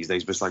like that these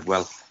days, but it's like,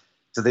 well,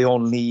 do they all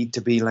need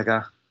to be like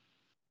a?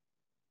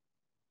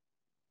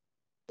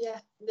 Yeah,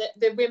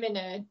 the women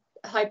are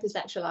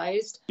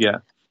hypersexualized. Yeah.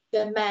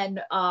 The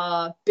men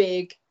are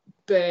big,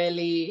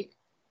 burly.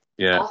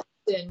 Yeah.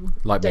 Often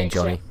Like me and don't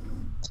Johnny.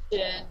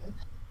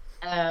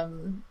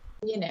 show,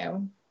 you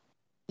know,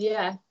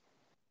 yeah.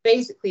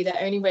 Basically,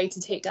 the only way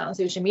to take down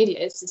social media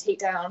is to take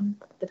down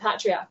the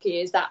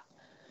patriarchy. Is that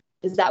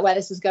where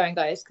this is going,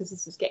 guys? Because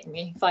this is getting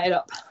me fired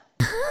up.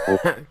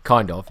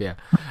 Kind of, yeah.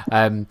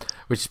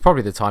 Which is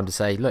probably the time to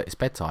say, look, it's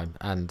bedtime,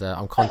 and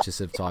I'm conscious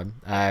of time.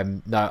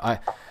 No, I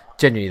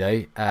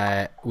genuinely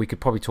though, we could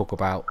probably talk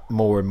about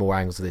more and more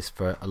angles of this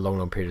for a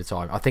long period of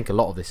time. I think a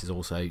lot of this is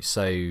also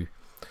so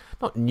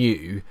not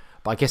new,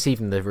 but I guess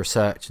even the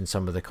research and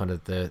some of the kind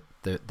of the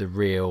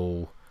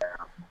real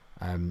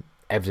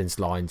evidence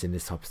lines in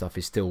this type of stuff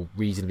is still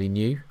reasonably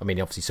new. I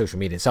mean, obviously, social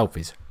media itself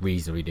is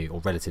reasonably new or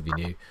relatively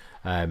new.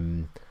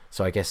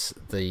 So I guess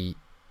the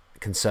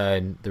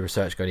concern, the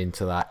research going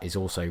into that is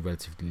also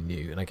relatively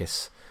new, and I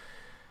guess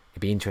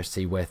it'd be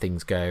interesting to see where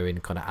things go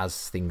and kind of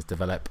as things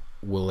develop,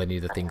 will any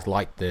of the things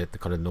like the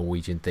kind of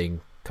Norwegian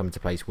thing come into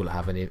place? Will it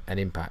have an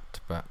impact?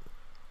 But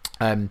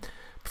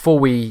before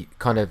we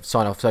kind of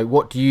sign off, so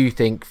what do you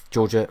think,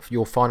 Georgia, for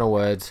your final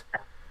words,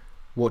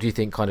 what do you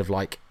think kind of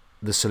like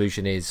the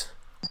solution is,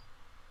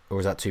 or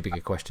is that too big a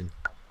question?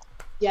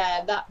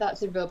 Yeah,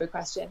 that's a real big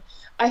question.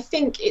 I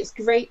think it's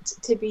great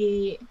to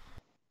be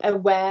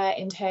aware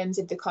in terms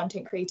of the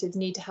content creators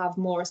need to have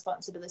more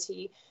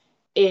responsibility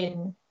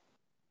in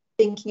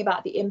thinking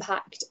about the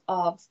impact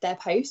of their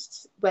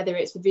posts, whether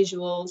it's the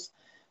visuals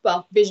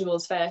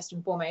first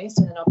and foremost,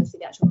 and then obviously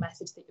the actual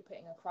message that you're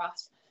putting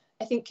across.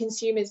 I think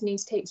consumers need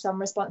to take some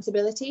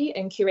responsibility,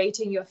 and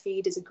curating your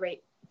feed is a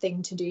great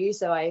thing to do.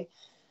 So I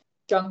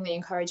strongly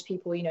encourage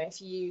people,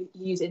 if you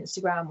use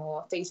Instagram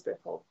or Facebook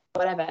or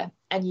whatever,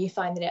 and you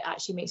find that it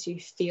actually makes you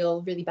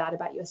feel really bad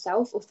about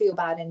yourself or feel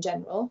bad in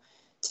general,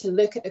 to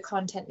look at the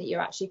content that you're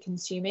actually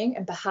consuming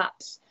and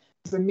perhaps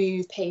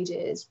remove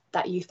pages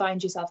that you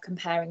find yourself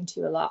comparing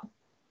to a lot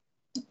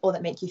or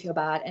that make you feel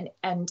bad,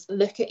 and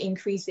look at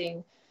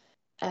increasing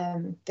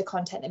the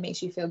content that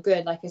makes you feel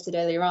good. Like I said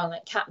earlier on,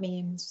 like cat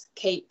memes,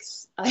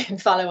 cakes. I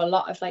follow a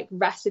lot of like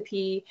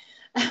recipe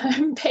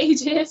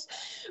pages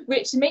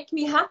which make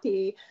me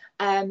happy,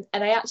 and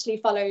I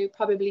actually I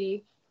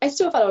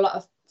still follow a lot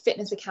of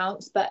fitness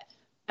accounts, but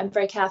I'm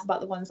very careful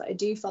about the ones that I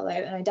do follow,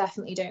 and I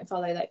definitely don't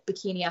follow like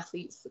bikini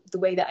athletes the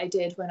way that I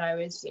did when I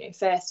was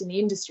first in the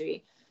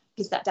industry,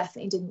 because that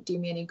definitely didn't do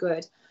me any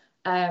good.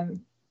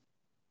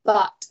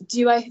 But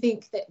do I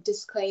think that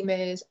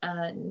disclaimers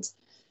and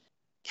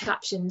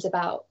captions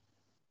about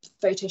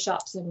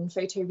photoshops and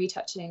photo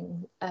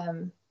retouching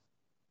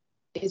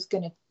is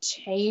going to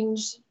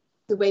change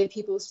the way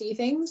people see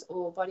things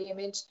or body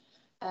image?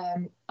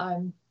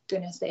 I'm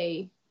going to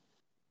say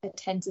a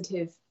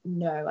tentative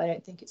no. I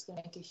don't think it's going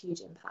to make a huge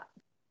impact,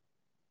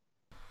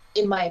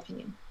 in my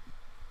opinion.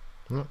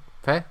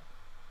 Fair.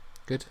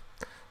 Good.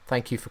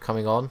 Thank you for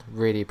coming on.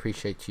 Really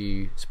appreciate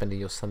you spending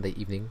your Sunday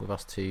evening with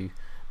us two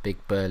big,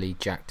 burly,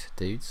 jacked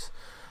dudes.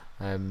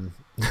 Johnny's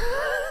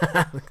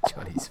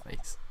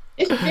face.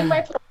 It's been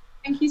my pleasure.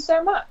 Thank you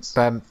so much.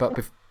 But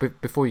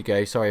before you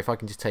go, sorry, if I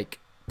can just take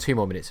 2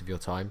 more minutes of your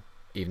time,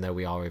 even though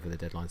we are over the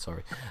deadline,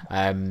 sorry.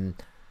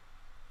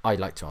 I'd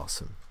like to ask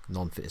some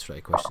non-fitness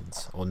related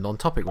questions or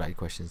non-topic related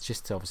questions,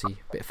 just to obviously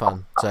a bit of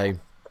fun. So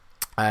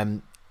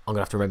I'm going to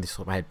have to remember this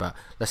off my head, but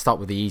let's start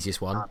with the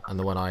easiest one and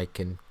the one I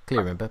can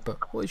clearly remember.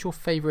 But what is your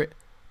favourite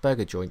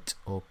burger joint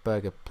or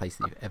burger place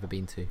that you've ever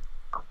been to?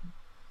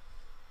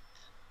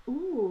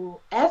 Ooh,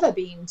 ever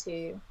been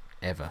to?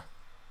 Ever.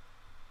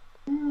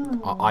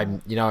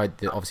 I'm,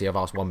 obviously I've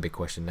asked one big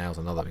question, now's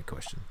another big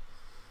question.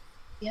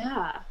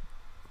 Yeah.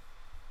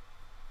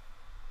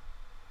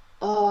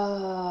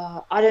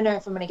 Oh, I don't know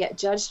if I'm going to get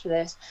judged for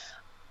this.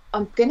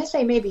 I'm going to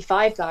say maybe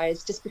Five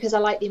Guys, just because I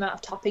like the amount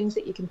of toppings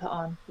that you can put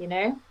on,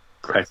 I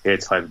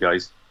hate Five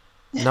Guys.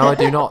 No, I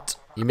do not.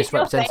 You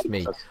misrepresented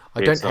me.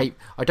 I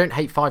don't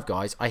hate Five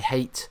Guys. I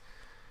hate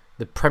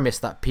the premise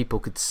that people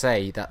could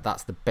say that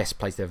that's the best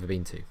place they've ever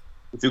been to.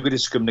 If you're going to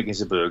discriminate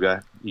against a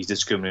burger, he's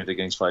discriminating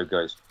against Five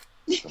Guys.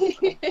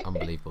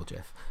 Unbelievable,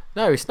 Jeff.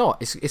 No, it's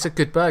not. It's a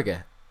good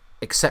burger,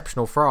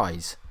 exceptional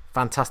fries,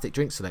 fantastic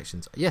drink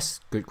selections. Yes,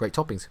 great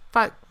toppings. In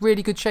fact,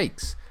 really good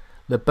shakes.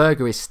 The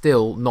burger is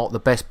still not the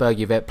best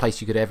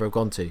place you could ever have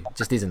gone to. It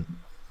just isn't.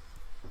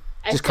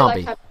 Just can't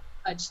be. I'm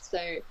judged,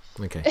 so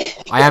okay.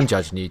 I am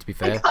judging you, to be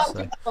fair. I can't put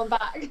that one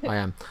back. I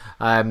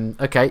am.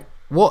 Okay.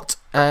 What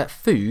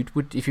food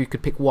if you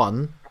could pick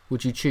one,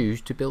 would you choose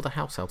to build a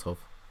house out of?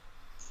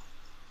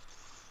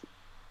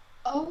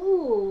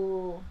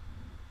 Oh.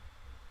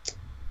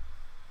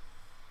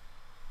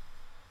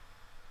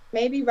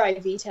 Maybe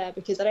Ryvita,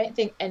 because I don't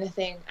think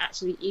anything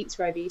actually eats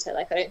Ryvita.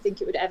 Like, I don't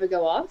think it would ever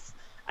go off.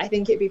 I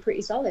think it'd be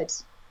pretty solid.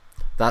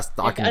 I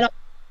can. And I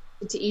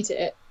to eat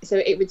it, so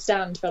it would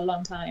stand for a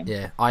long time.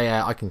 Yeah,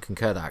 I can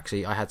concur that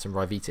actually. I had some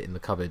Ryvita in the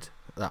cupboard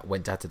that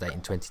went out of date in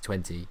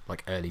 2020,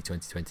 like early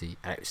 2020,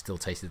 and it still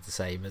tasted the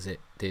same as it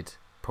did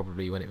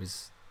probably when it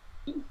was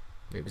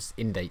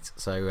in date.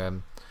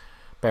 So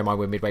bear in mind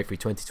we're midway through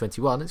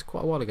 2021. It's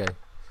quite a while ago.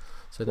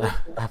 So no,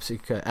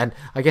 absolutely correct. And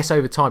I guess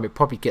over time it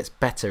probably gets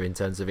better in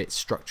terms of its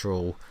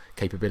structural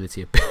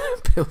capability of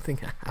building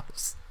a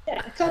house.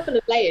 Yeah, a couple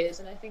of layers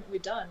and I think we're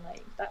done.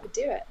 Like, that would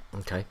do it.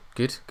 Okay,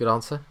 good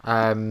answer.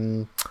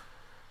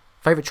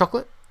 Favourite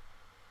chocolate?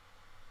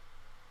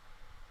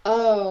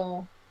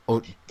 Oh.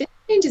 This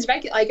changes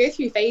regular. I go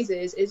through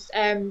phases. It's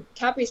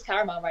Cadbury's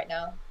caramel right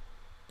now.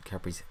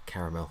 Cadbury's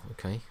caramel,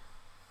 okay.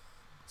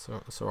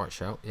 That's all right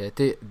shout. Yeah.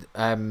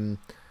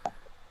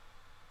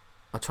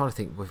 I'm trying to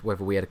think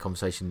whether we had a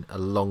conversation a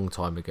long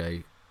time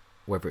ago,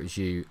 whether it was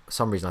you. For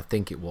some reason I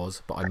think it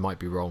was, but I might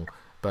be wrong.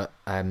 But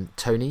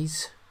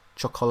Tony's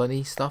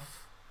Chocolony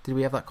stuff. Did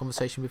we have that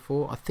conversation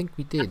before? I think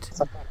we did.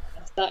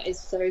 That is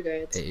so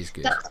good. It is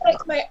good. That's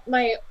like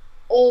my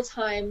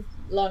all-time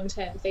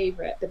long-term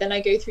favourite. But then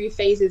I go through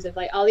phases of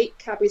like I'll eat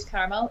Cadbury's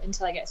caramel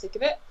until I get sick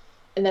of it,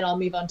 and then I'll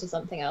move on to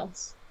something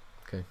else.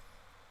 Okay.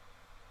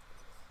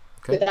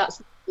 But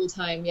that's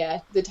all-time. Yeah,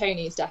 the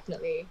Tony's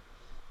definitely.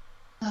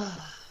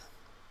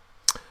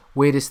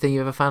 Weirdest thing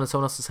you ever found in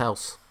someone else's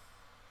house?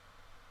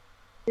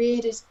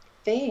 Weirdest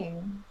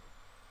thing.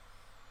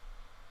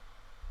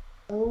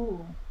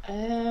 Oh,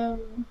 I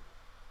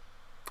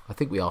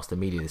think we asked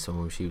Amelia this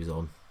one when she was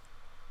on.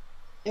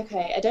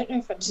 Okay, I don't know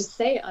if I just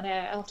say it on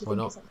air. I'll have to think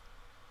of something.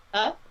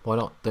 Huh? Why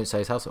not? Don't say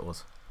his house it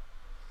was.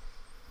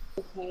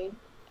 Okay.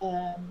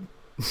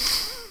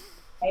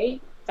 I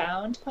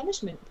found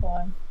punishment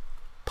porn.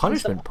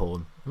 Punishment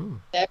porn? Mm.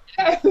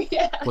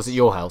 Yeah. Was it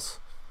your house?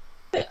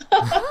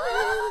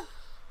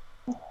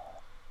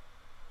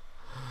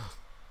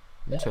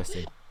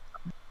 Interesting.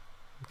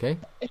 Okay.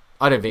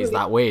 I don't think it's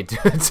that weird,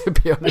 to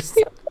be honest.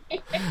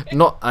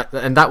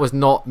 And that was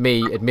not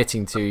me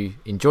admitting to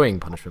enjoying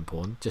punishment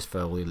porn, just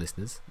for all your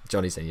listeners.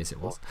 Johnny's saying yes, it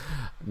was.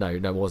 No,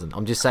 it wasn't.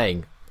 I'm just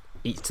saying,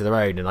 each to their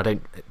own,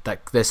 and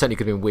there certainly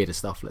could have been weirder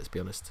stuff, let's be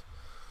honest.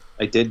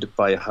 I did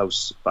buy a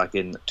house back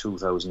in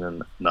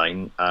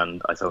 2009,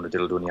 and I found a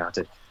dildo in the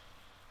attic.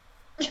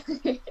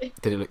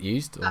 Did it look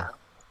used? Or?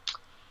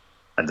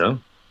 I don't know.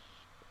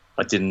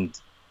 I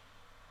didn't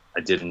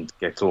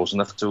get close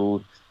enough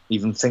to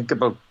even think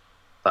about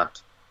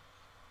that.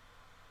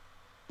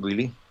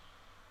 Really?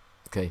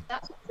 Okay.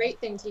 That's a great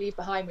thing to leave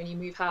behind when you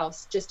move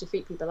house, just to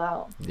freak people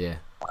out. Yeah.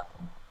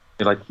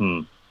 You're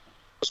like,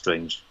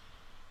 strange.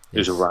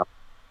 There's a wrap.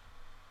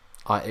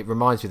 It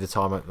reminds me of the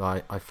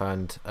time I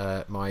found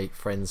my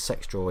friend's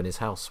sex drawer in his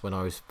house when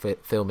I was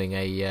filming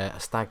a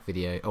stag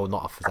video, or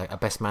not a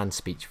best man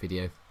speech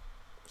video.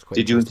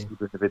 Did you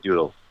include the video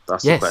though?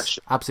 That's yes, the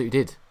question. Absolutely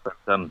did.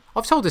 But,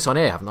 I've told this on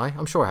air, haven't I?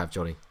 I'm sure I have,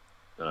 Johnny.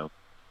 I don't know.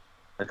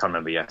 I can't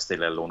remember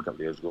yesterday, let alone a couple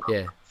of years ago.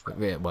 Yeah.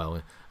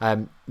 Well,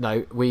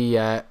 no,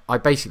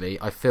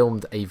 I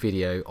filmed a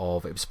video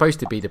of, it was supposed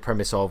to be the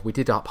premise of, we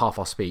did up half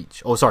our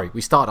speech,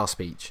 we started our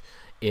speech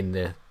in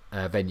the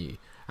venue,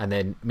 and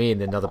then me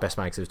and another best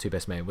man, because there was two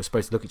best men, were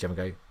supposed to look at each other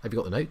and go, have you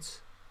got the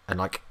notes? And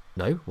like,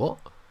 no, what?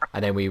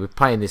 And then we were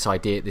playing this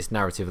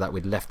narrative that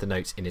we'd left the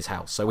notes in his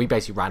house. So we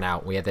basically ran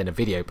out. We had then a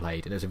video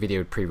played, and it was a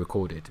video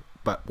pre-recorded,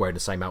 but wearing the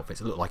same outfits.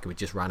 It looked like it would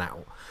just ran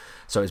out.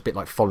 So it was a bit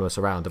like following us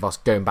around, of us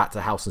going back to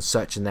the house and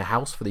searching their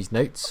house for these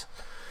notes.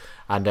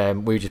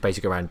 And we would just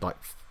basically go around like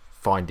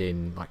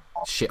finding like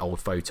shit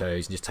old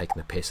photos and just taking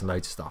the piss and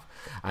loads of stuff.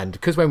 And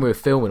because when we were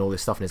filming all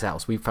this stuff in his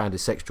house, we found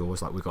his sex drawer.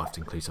 Was like, we've got to have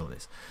to include some of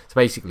this. So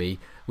basically,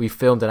 we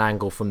filmed an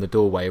angle from the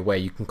doorway where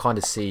you can kind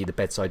of see the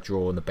bedside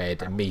drawer on the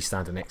bed and me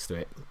standing next to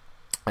it.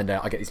 And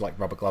I get these like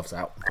rubber gloves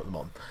out and put them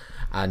on,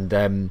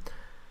 and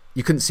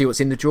you couldn't see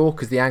what's in the drawer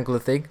because the angle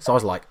of the thing. So I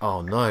was like,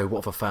 oh no,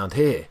 what have I found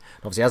here?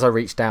 And obviously, as I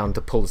reached down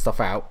to pull the stuff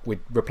out,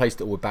 we'd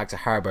replaced it all with bags of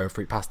Haribo and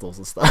fruit pastels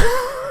and stuff.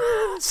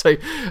 So,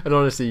 and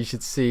honestly, you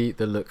should see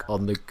the look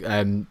on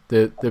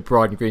the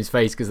bride and groom's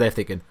face, because they're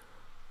thinking,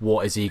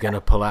 what is he going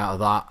to pull out of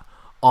that?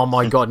 oh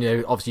my God,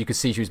 obviously you could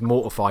see she was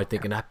mortified,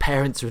 thinking her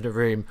parents were in the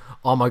room.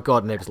 Oh my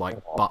God, and there was like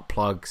butt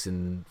plugs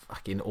and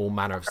fucking all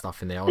manner of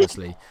stuff in there,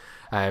 honestly.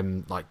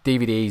 Like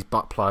DVDs,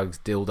 butt plugs,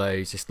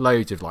 dildos, just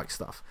loads of like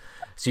stuff.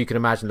 So you can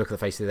imagine, look at the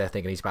face of there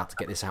thinking he's about to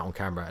get this out on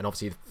camera, and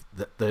obviously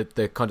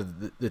the kind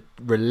of the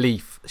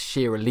relief,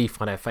 sheer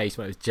relief on her face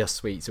when it was just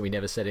sweet, so we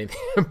never said anything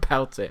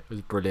about it. It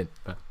was brilliant.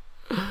 But,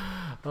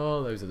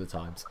 oh, those are the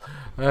times.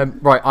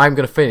 Right, I'm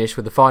going to finish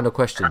with the final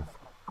question,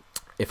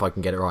 if I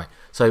can get it right.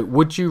 So,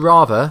 would you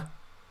rather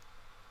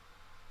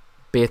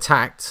be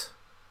attacked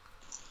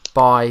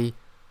by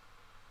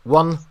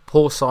 1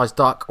 horse-sized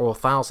duck or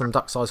 1,000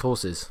 duck-sized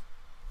horses?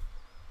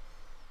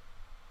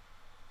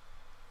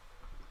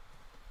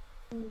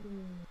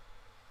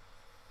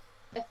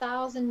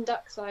 1,000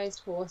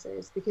 duck-sized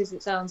horses, because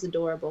it sounds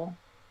adorable.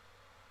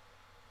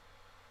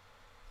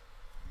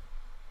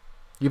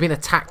 You've been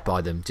attacked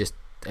by them, just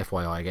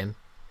FYI again.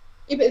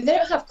 Yeah, but they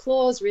don't have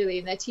claws really,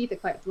 and their teeth are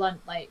quite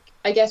blunt. Like,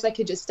 I guess I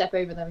could just step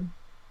over them.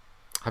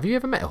 Have you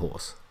ever met a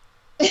horse?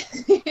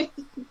 I'm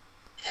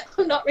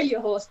not really a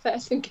horse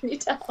person, can you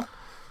tell?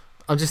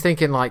 I'm just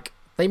thinking, like,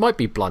 they might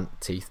be blunt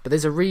teeth, but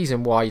there's a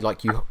reason why,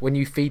 like, when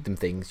you feed them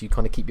things, you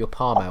kind of keep your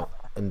palm out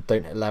and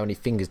don't allow any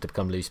fingers to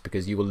become loose,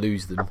 because you will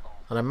lose them.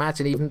 And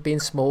imagine even being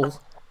small,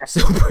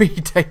 still pretty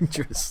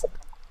dangerous.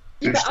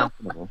 Yeah,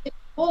 but I'm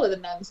smaller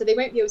than them, so they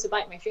won't be able to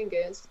bite my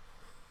fingers.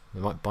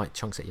 They might bite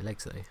chunks at your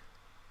legs, though.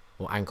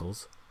 Or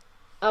ankles.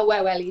 I'll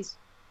wear wellies.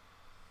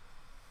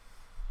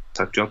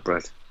 Tough job,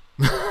 Brett.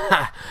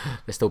 They're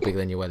still bigger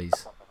than your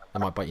wellies. They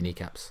might bite your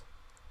kneecaps.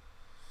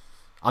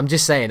 I'm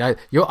just saying, I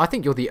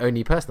think you're the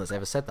only person that's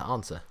ever said that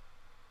answer.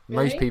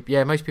 Really?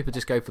 Most people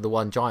just go for the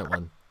one giant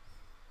one.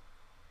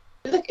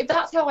 Look, if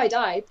that's how I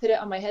die, put it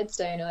on my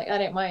headstone. Like, I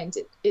don't mind.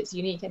 It's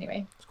unique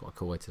anyway. It's quite a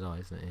cool way to die,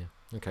 isn't it?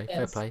 Yeah. Okay, yes.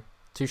 Fair play.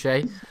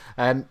 Touche.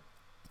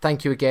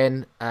 Thank you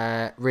again.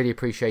 Really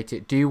appreciate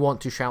it. Do you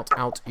want to shout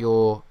out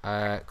your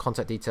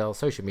contact details,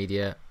 social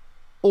media,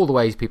 all the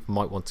ways people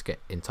might want to get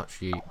in touch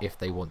with you if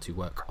they want to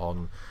work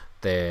on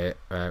their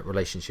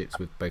relationships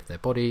with both their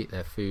body,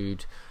 their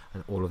food,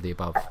 and all of the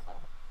above?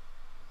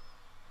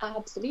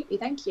 Absolutely,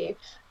 thank you.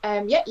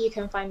 Yeah, you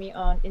can find me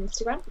on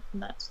Instagram,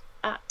 and that's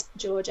at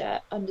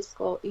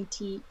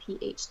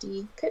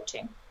Georgia_ET_PhD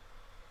coaching.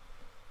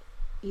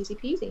 Easy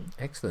peasy.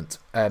 Excellent.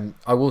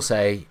 I will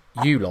say,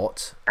 you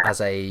lot as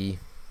a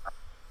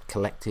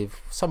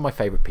collective, some of my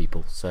favourite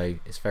people, so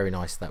it's very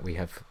nice that we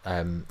have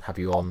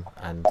you on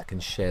and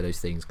can share those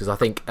things, because I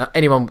think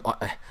anyone,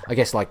 I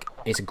guess, like,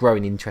 it's a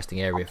growing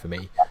interesting area for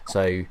me,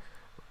 so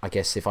I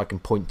guess if I can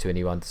point to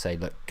anyone to say,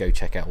 look, go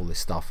check out all this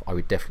stuff, I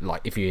would definitely,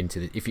 like, if you're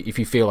into if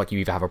you feel like you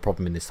either have a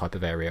problem in this type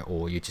of area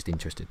or you're just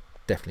interested,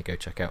 definitely go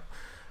check it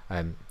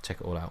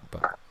all out.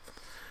 But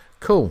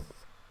cool.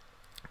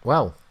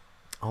 Well,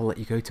 I'll let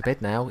you go to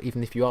bed now,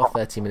 even if you are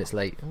 30 minutes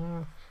late.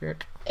 Oh,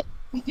 shit.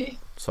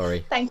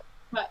 Sorry. Thank you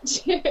so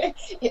much.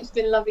 It's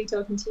been lovely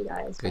talking to you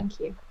guys. Good. Thank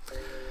you.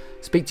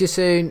 Speak to you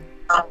soon.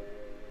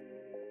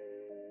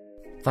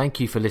 Thank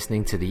you for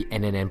listening to the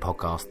NNN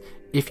podcast.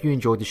 If you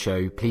enjoyed the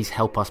show, please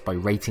help us by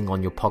rating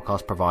on your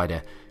podcast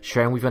provider,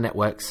 sharing with your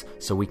networks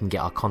so we can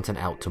get our content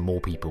out to more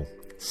people.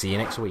 See you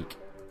next week.